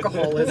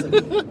 Alcoholism.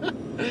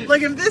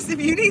 Like if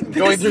you need this,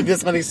 going through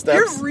this many steps,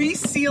 you're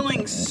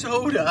resealing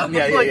soda.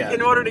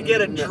 In order to get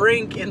a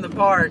drink in the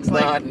parks.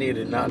 Like, not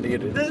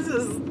needed.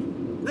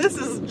 This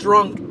is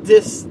drunk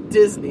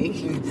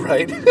Disney.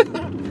 Right.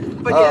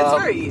 But yeah,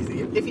 it's very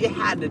easy. If you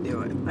had to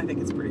do it, I think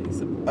it's pretty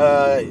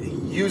simple.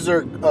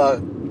 User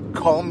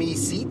Call Me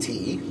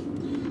CT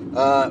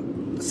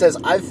says,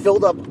 I've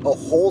filled up a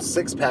whole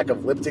 6-pack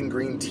of Lipton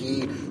green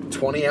tea,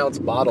 20-ounce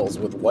bottles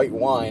with white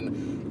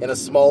wine in a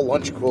small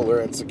lunch cooler,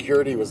 and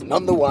security was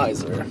none the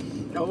wiser.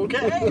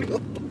 Okay.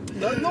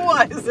 None the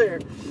wiser.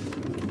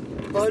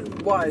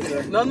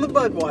 Budweiser. None the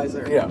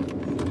Budweiser. Yeah.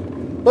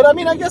 But, I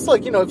mean, I guess,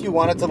 like, if you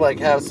wanted to, like,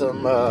 have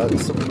some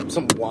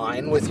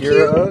wine with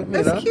your,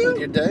 with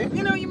your day.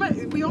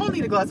 We all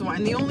need a glass of wine.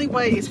 And the only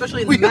way,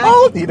 especially in the We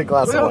all need a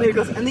glass of wine.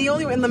 And the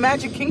only way, in the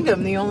Magic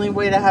Kingdom, the only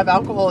way to have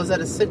alcohol is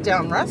at a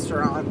sit-down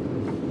restaurant.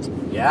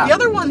 Yeah. The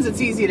other ones,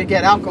 it's easy to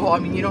get alcohol. I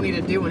mean, you don't need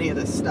to do any of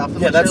this stuff.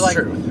 That's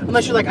true.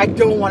 Unless you're like, I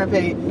don't want to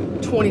pay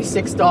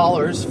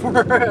 $26 for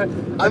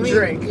a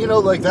drink.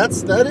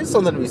 That is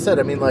something to be said.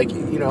 I mean, like,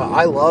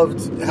 I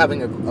loved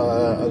having a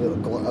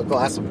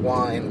glass of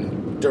wine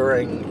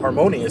during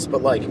Harmonious,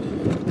 but, like, I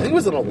think it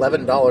was an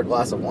 $11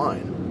 glass of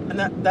wine.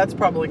 And that's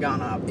probably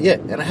gone up. Yeah,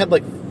 and I had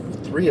like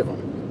 3 of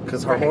them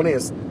because Right.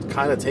 Harmonious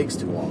kind of takes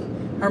too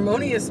long.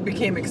 Harmonious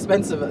became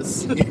expensive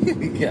as.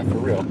 Yeah, for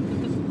real.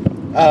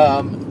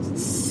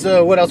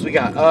 So what else we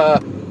got?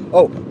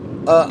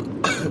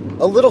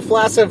 A little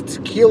flask of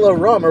tequila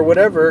rum or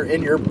whatever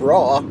in your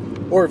bra,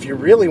 or if you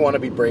really want to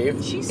be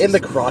brave, Jesus. in the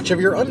crotch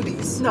of your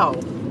undies.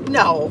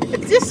 No, I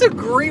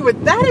disagree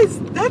with that.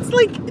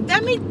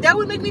 That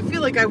would make me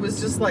feel like I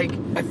was just like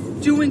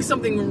doing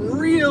something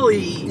really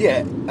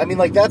Yeah, I mean,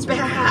 like that's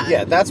bad.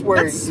 Yeah, that's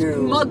where That's you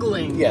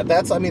smuggling. Yeah,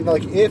 that's. I mean,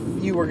 like if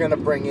you were gonna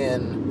bring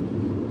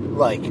in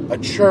like a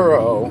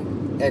churro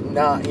and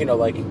not,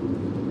 like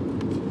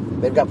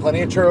they've got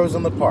plenty of churros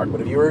in the park,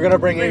 but if you were gonna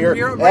bring in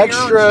your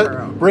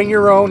extra, bring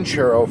your own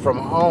churro from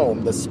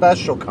home, the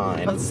special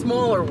kind, A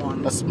smaller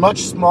one. a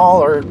much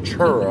smaller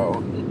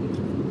churro,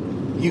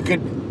 you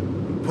could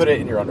put it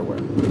in your underwear.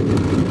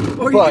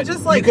 Or you But could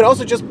just like you could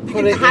also just you put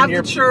can it have in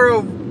your the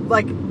churro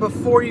like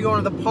before you go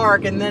into the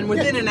park, and then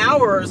within an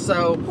hour or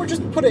so, or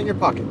just put it in your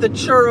pocket. the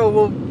churro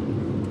will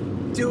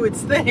do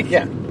its thing.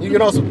 Yeah, you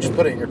can also just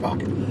put it in your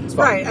pocket. It's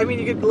fine. Right. I mean,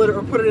 you could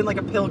literally put it in like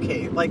a pill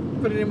cave, like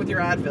put it in with your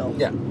Advil.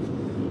 Yeah.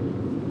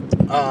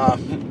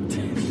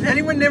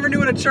 Anyone never knew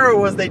what a churro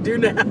was, they do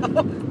now.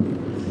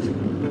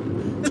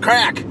 It's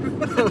crack.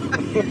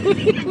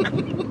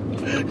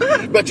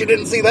 Bet you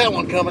didn't see that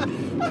one coming.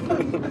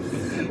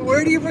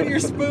 Where do you put your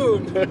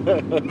spoon?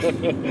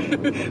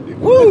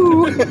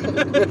 Woo!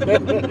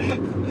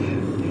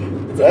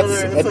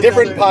 That's a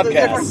different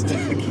podcast.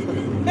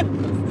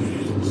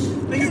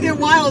 Things get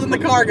wild in the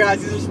car,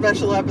 guys. These are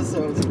special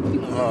episodes.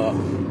 Oh,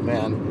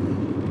 man.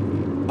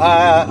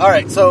 All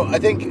right, so I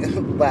think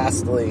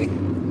lastly,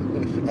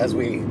 as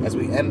we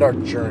end our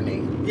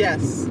journey,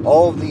 Yes.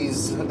 all of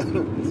these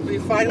We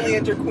finally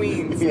enter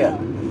Queens. Yeah. Now.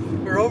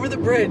 We're over the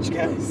bridge,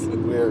 guys. we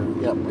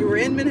We were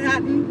in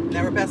Manhattan.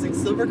 Now we're passing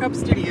Silver Cup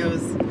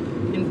Studios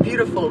in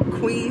beautiful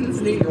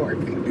Queens, New York.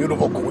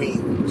 beautiful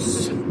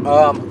Queens.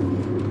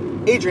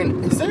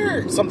 Adrian, is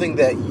there something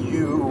that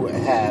you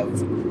have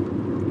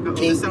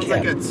This sounds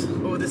like kept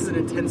this is an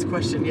intense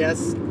question.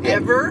 Yes. Yeah.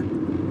 Ever?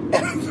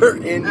 ever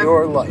in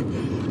your life?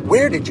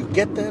 Where did you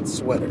get that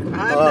sweater?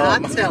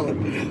 I'm not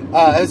telling.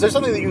 Is there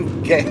something that you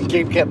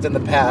kept in the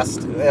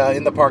past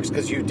in the parks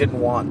because you didn't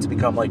want to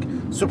become like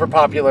super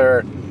popular,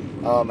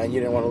 and you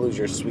didn't want to lose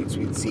your sweet,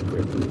 sweet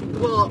secret?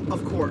 Well,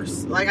 of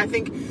course. Like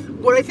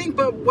what I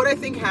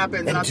think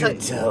happens, and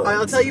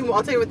I'll tell you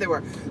what they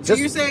were. So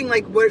you're saying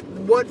like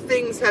what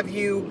things have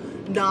you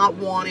not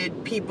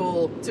wanted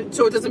people to,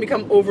 so it doesn't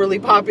become overly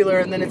popular,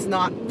 and then it's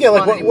not. Yeah,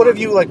 like what have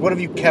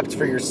you kept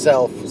for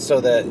yourself so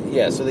that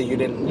you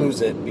didn't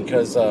lose it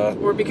because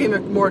or it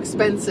became more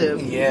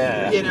expensive.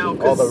 Yeah,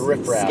 all the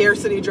riffraff.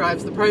 Scarcity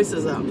drives the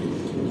prices up.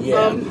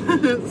 Yeah,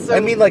 so,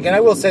 I mean, like, and I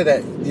will say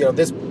that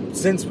this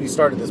since we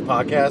started this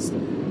podcast,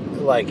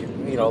 like,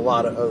 a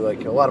lot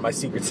of my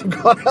secrets have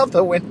gone out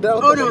the window.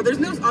 Oh no,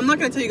 I'm not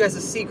going to tell you guys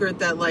a secret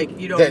that like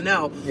you don't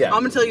know. Yeah. I'm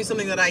going to tell you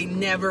something that I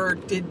never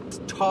did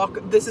talk.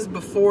 This is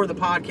before the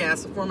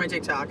podcast, before my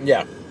TikTok.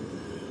 Yeah.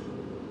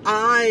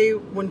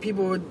 When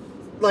people would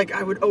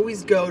I would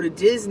always go to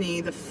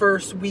Disney the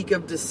first week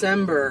of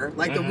December,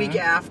 like the week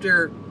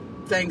after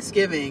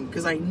Thanksgiving,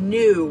 because I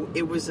knew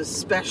it was a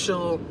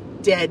special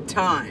dead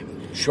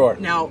time. Sure.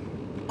 Now,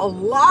 a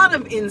lot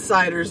of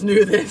insiders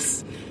knew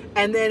this.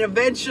 And then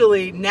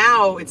eventually,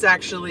 now it's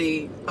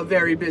actually a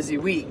very busy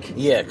week.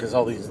 Yeah, because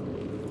all these...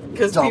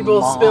 Because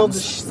people spilled the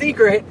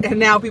secret, and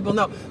now people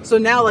know. So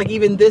now, like,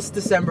 even this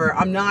December,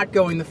 I'm not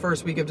going the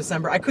first week of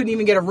December. I couldn't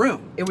even get a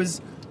room. It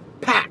was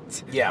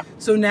packed. Yeah.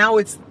 So now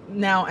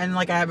and,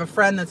 like, I have a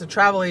friend that's a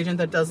travel agent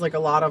that does, like, a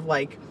lot of,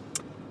 like,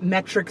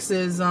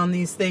 metricses on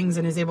these things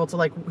and is able to,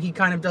 like, he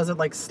kind of does it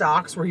like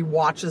stocks where he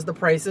watches the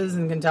prices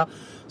and can tell.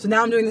 So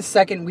now I'm doing the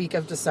second week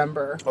of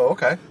December. Oh,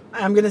 okay.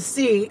 I'm going to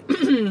see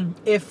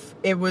if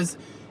it was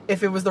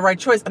the right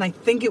choice. And I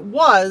think it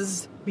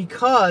was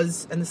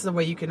because, and this is a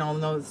way you can all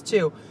know this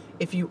too,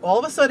 if you all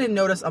of a sudden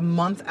notice a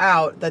month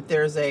out that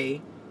there's a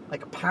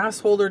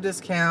pass holder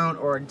discount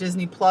or a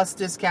Disney Plus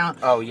discount,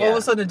 oh, yeah. all of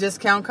a sudden a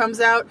discount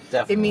comes out,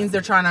 Definitely. It means they're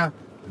trying to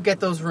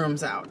get those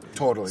rooms out.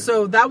 Totally.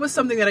 So that was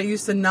something that I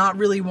used to not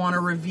really want to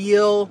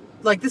reveal.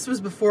 Like, this was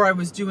before I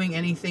was doing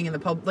anything in the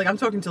public. Like, I'm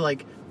talking to,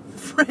 like,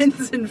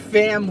 friends and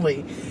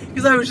family.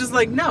 Because I was just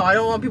like, no, I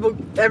don't want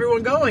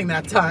everyone going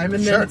that time.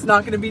 And then it's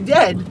not going to be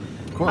dead.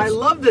 Of course. I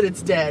love that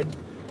it's dead.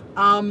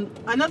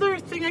 Another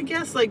thing, I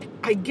guess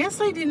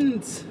I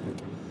didn't...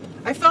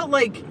 I felt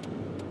like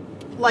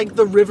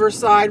the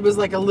Riverside was,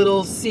 like, a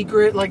little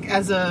secret, like,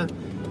 as a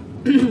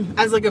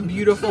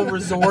beautiful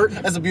resort.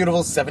 As a beautiful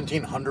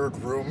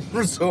 1,700 room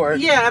resort.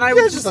 Yeah, and I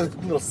was just a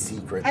little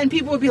secret. And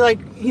people would be like,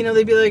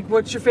 they'd be like,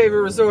 what's your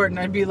favorite resort? And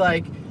I'd be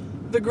like,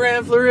 the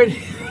Grand Floridian.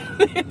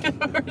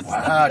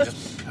 Wow,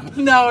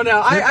 No,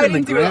 I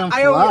didn't do it.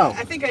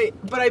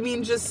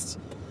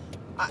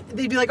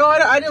 They'd be like, oh,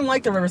 I didn't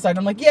like the Riverside.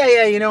 I'm like,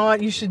 yeah, you know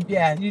what? You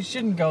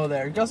shouldn't go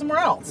there. Go somewhere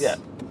else. Yeah.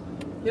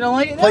 You know,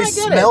 like, place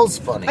I get smells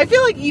it. funny. I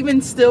feel like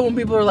even still when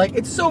people are like,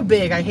 it's so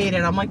big, I hate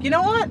it. I'm like, you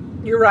know what?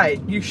 You're right.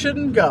 You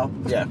shouldn't go.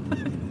 Yeah.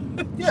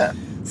 Yeah.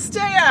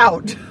 Stay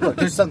out. Look,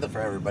 there's something for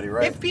everybody,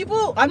 right? If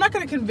people, I'm not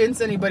going to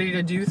convince anybody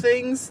to do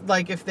things,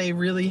 like, if they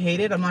really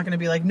hate it, I'm not going to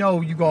be like, no,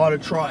 you gotta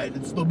try it,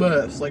 it's the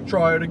best, like,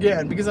 try it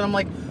again, because then I'm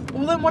like,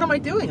 well, then what am I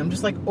doing? I'm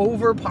just, like,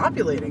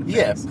 overpopulating things.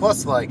 Yeah,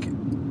 plus, like,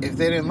 if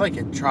they didn't like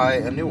it, try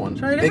a new one.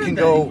 Try a They different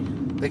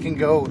can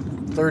go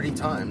 30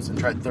 times and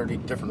try 30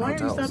 different Why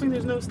hotels. are you stopping?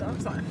 There's no stop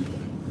sign.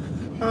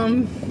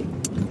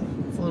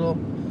 It's a little...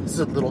 This is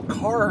a little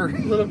car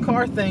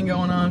thing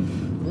going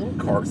on. Little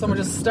car. Someone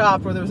just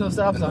stopped where there was no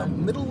stop sign. In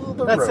the middle of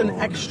the That's road. an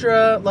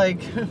extra,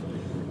 like,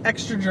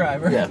 extra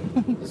driver. Yeah.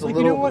 There's a Like,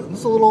 little, you know what?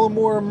 There's a little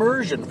more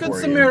immersion Good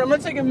for Samaritan. you. I'm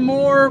gonna take it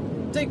more.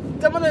 I'm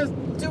gonna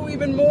do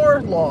even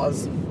more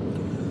laws.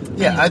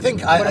 Yeah, I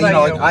think What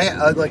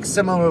about you? like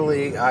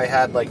similarly, I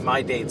had like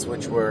my dates,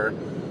 which were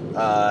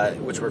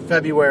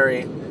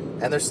February,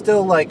 and they're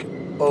still like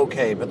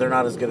okay, but they're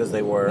not as good as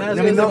they were. Not as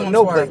I good mean, as they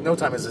once were. no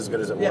time is as good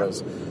as it Yeah.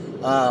 was.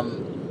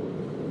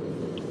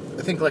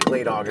 I think like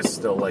late August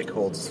still like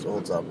holds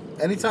up.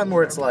 Anytime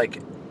where it's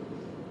like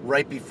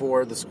right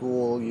before the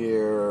school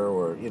year,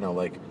 or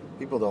like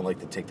people don't like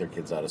to take their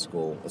kids out of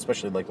school,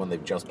 especially like when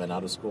they've just been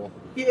out of school.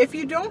 Yeah, if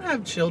you don't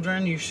have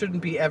children, you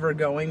shouldn't be ever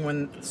going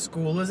when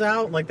school is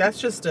out. Like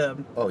that's just a.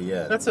 Oh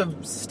yeah. That's a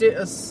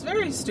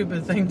very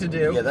stupid thing to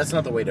do. Yeah, that's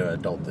not the way to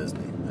adult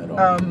Disney at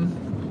all.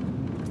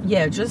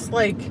 Yeah, just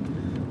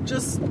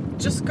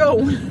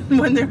go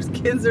when there's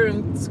kids are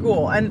in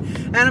school,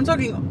 and I'm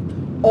talking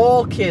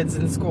all kids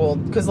in school,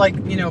 because like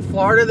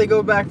Florida, they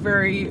go back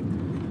very,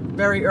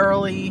 very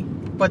early,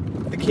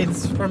 but the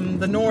kids from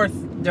the north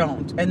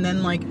don't. And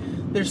then like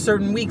there's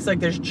certain weeks, like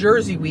there's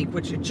Jersey week,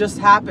 which it just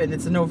happened.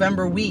 It's a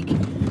November week,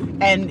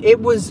 and it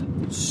was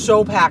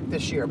so packed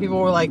this year. People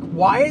were like,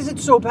 "Why is it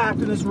so packed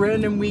in this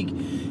random week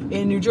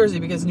in New Jersey?"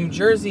 Because New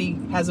Jersey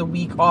has a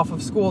week off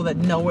of school that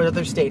no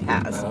other state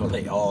has. Oh,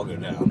 they all go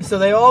down. So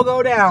they all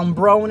go down,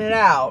 broing it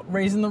out,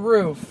 raising the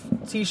roof,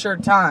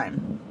 t-shirt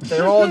time.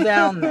 They're all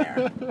down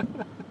there.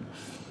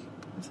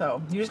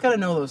 So you just got to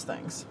know those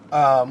things.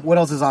 What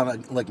else is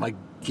on like my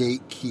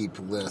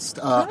gatekeep list?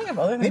 I think of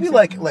other things Maybe too.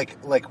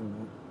 like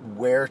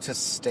where to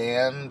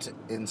stand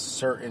in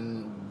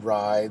certain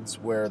rides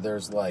where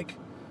there's like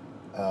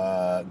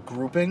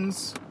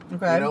groupings.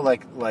 Okay.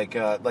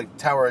 Like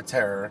Tower of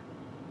Terror.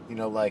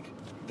 Like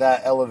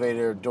that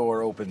elevator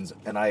door opens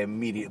and I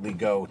immediately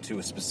go to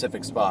a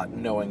specific spot,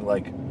 knowing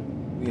like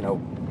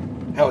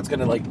how it's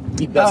gonna like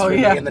be best for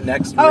me in the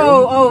next room.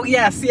 Oh,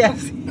 yes.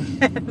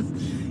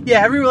 Yeah,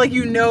 everyone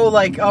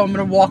like I'm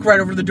gonna walk right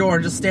over to the door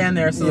and just stand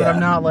there so that I'm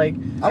not like.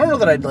 I don't know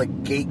that I'd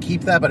like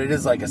gatekeep that, but it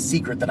is like a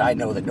secret that I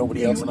know that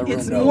nobody else in the room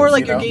knows. It's more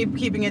like you're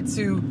gatekeeping it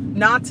to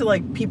not to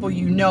like people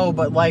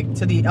but like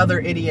to the other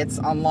idiots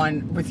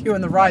online with you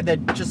in the ride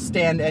that just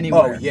stand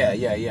anywhere. Oh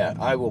yeah.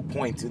 I will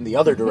point in the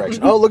other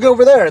direction. Oh, look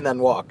over there, and then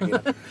walk.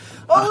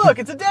 Oh look,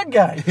 it's a dead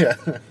guy. Yeah.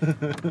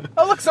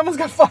 Oh look, someone's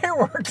got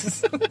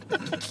fireworks.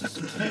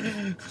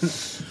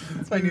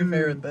 That's my new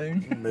favorite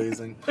thing.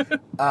 Amazing.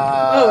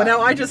 Now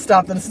I just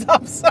stopped at a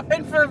stop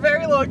sign for a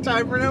very long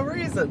time for no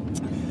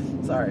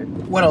reason. Sorry.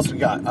 What else we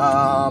got?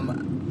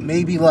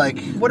 Maybe like.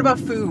 What about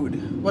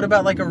food? What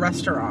about like a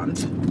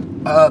restaurant?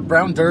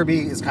 Brown Derby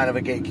is kind of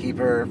a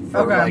gatekeeper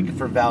for Okay.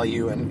 for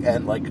value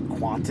and like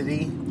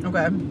quantity.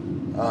 Okay.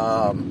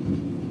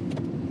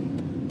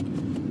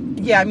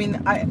 Yeah, I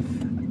mean,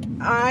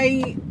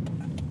 I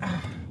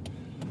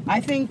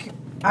think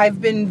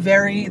I've been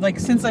very like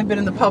since I've been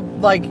in the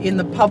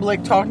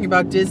public talking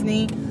about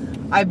Disney,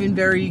 I've been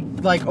very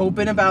like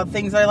open about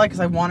things I like because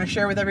I want to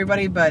share with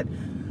everybody. But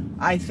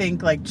I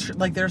think like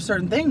there are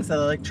certain things that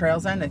like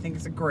Trails End. I think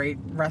it's a great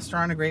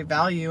restaurant, a great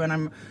value,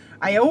 and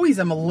I always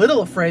am a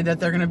little afraid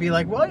that they're going to be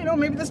like, well,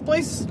 maybe this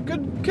place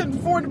could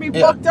afford to be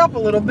bucked up a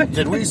little bit.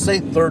 Did we say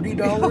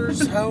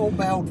 $30? How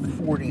about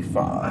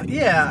 $45?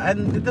 Yeah,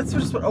 and that's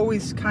just what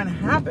always kind of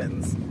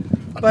happens.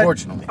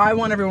 Unfortunately. But I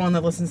want everyone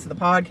that listens to the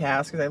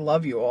podcast, because I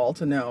love you all,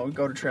 to know,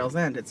 go to Trails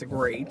End. It's a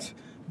great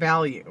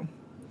value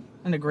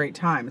and a great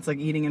time. It's like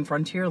eating in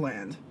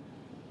Frontierland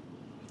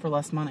for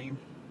less money.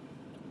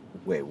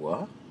 Wait,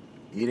 what?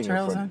 Eating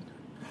Trails End?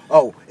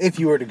 Oh, if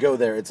you were to go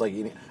there, it's like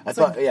eating.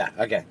 Yeah,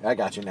 okay, I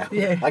got you now.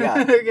 Yeah. I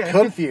got Okay.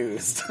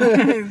 confused.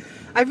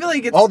 I feel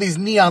like it's... All these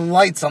neon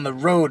lights on the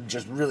road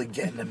just really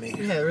getting to me.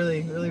 Yeah, it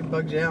really, really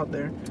bugs you out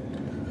there.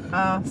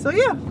 So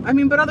yeah, I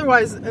mean, but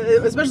otherwise,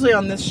 especially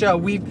on this show,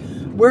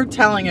 we're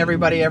telling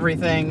everybody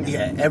everything.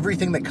 Yeah,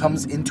 everything that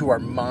comes into our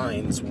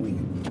minds, we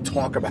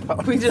talk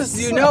about. We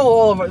just,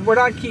 all of it. We're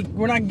not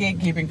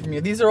gatekeeping from you.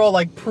 These are all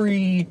like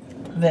pre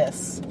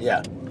this.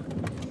 Yeah.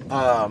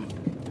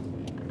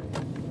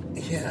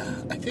 Yeah,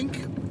 I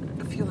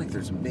feel like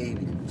there's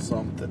maybe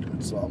something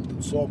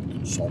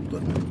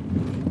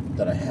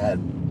that I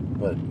had,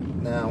 but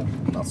now,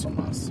 not so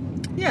much.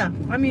 Yeah,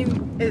 I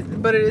mean,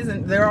 but it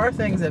isn't. There are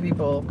things that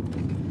people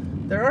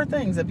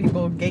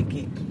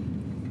gatekeep.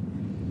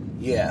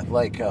 Yeah,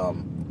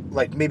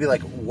 like maybe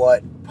like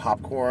what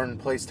popcorn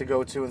place to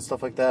go to and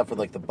stuff like that for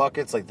like the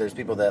buckets. Like there's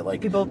people that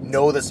like People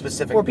know the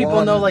specific Or people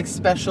one, know like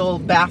special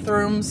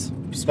bathrooms.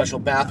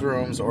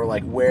 or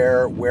like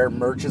where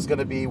merch is going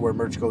to be, where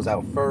merch goes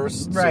out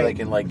first, so they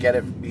can like get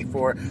it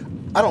before.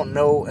 I don't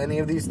know any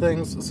of these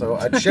things, so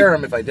I'd share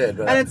them if I did.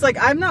 But. And it's like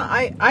I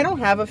don't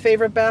have a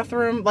favorite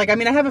bathroom. Like I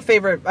mean I have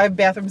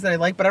bathrooms that I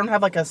like, but I don't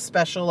have like a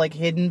special like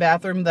hidden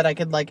bathroom that I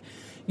could like,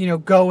 you know,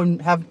 go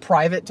and have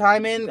private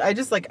time in. I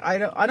just like I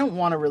don't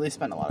want to really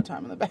spend a lot of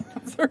time in the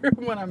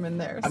bathroom when I'm in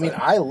there. So. I mean,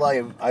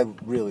 I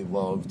really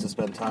love to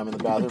spend time in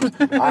the bathroom.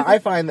 I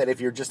find that if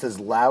you're just as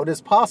loud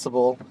as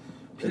possible,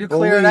 you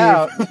clear it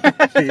out.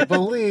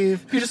 People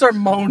leave. You just start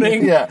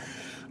moaning. Yeah.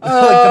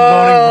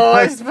 Oh,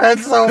 I spent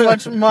so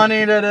much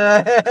money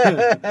today.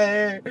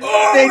 It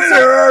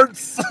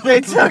hurts.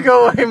 They took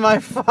away my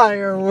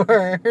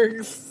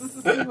fireworks.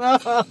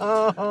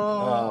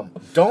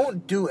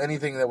 Don't do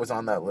anything that was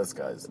on that list,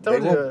 guys.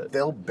 Don't do it.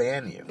 They'll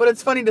ban you. But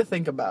it's funny to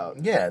think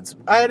about. Yeah,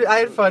 I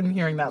had fun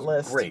hearing that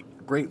list.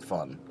 Great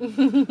fun.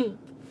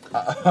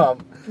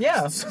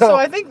 Yeah. So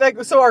I think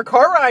that our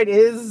car ride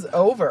is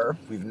over.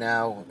 We've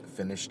now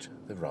finished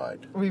the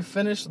ride. We've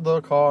finished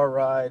the car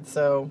ride.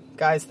 So,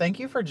 guys, thank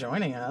you for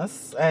joining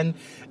us. And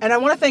I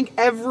want to thank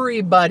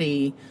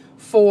everybody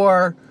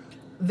for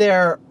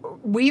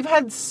we've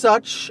had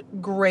such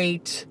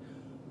great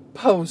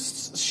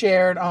posts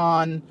shared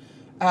on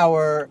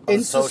our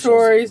Insta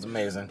stories. It's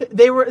amazing.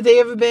 They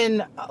have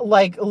been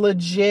like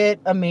legit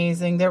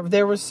amazing.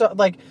 There was so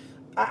like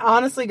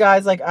honestly,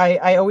 guys, like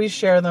I always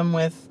share them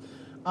with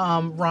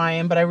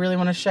Ryan, but I really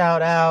want to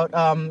shout out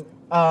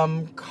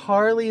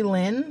Carly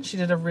Lynn. She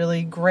did a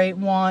really great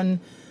one.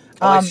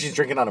 She's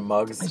drinking out of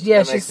mugs.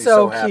 Yeah, she's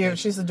so cute. Happy.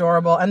 She's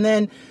adorable. And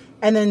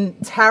then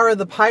Tara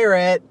the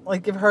Pirate,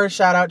 like give her a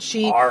shout out.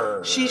 She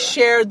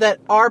shared that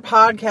our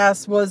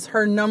podcast was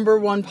her number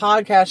one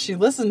podcast she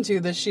listened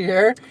to this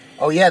year.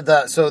 Oh yeah,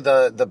 the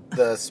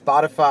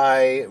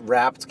Spotify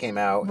Wrapped came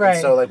out. Right.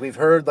 And so like we've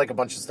heard like a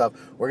bunch of stuff.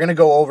 We're gonna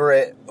go over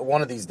it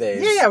one of these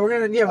days. We'll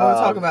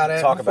talk about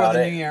it before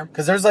the new year.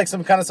 Because there's like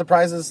some kind of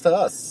surprises to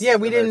us. Yeah,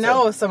 we didn't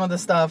know some of the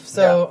stuff,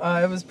 so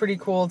it was pretty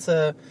cool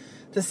to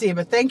see.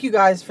 But thank you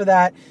guys for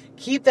that.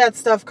 Keep that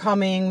stuff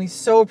coming. We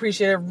so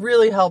appreciate it. It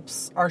really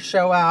helps our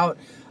show out.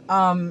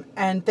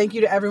 And thank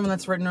you to everyone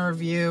that's written a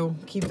review.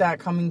 Keep that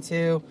coming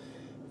too.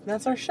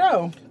 That's our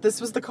show.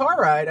 This was the car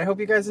ride. I hope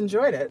you guys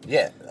enjoyed it.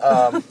 Yeah.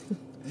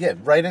 Yeah,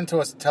 write into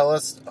us. Tell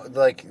us,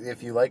 like,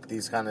 if you like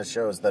these kind of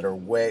shows that are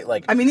way,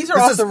 like... I mean, these are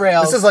off the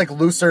rails. This is, like,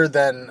 looser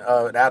than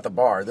At the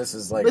Bar. This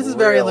is, like, This is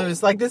very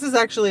loose. Like, this is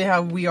actually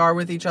how we are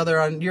with each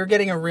other. You're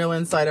getting a real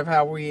insight of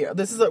how we...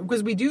 This is...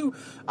 Because we do...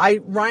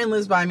 Ryan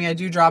lives by me. I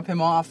do drop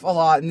him off a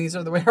lot, and these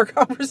are the way our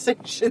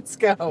conversations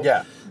go.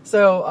 Yeah.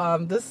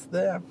 So,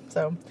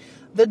 So...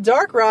 The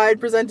Dark Ride,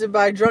 presented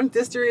by Drunk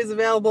Distillery, is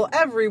available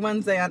every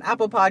Wednesday on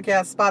Apple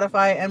Podcasts,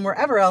 Spotify, and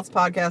wherever else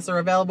podcasts are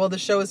available. The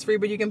show is free,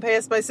 but you can pay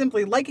us by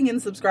simply liking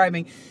and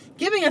subscribing,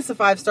 giving us a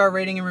 5-star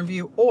rating and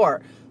review,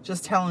 or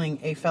just telling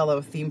a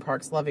fellow theme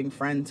parks loving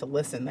friend to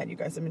listen. That you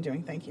guys have been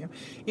doing. Thank you.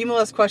 Email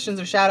us questions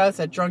or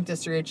shout-outs at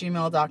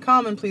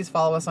drunkdistillery@gmail.com, and please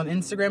follow us on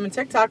Instagram and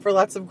TikTok for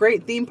lots of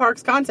great theme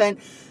parks content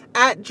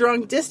at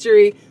Drunk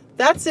Distillery.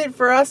 That's it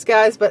for us,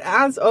 guys. But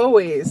as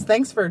always,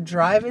 thanks for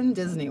driving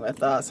Disney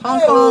with us.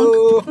 Honk,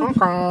 honk. Honk,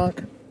 honk.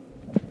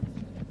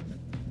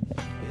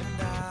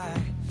 And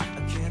I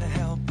can't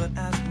help but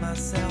ask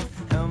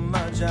myself how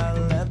much I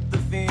love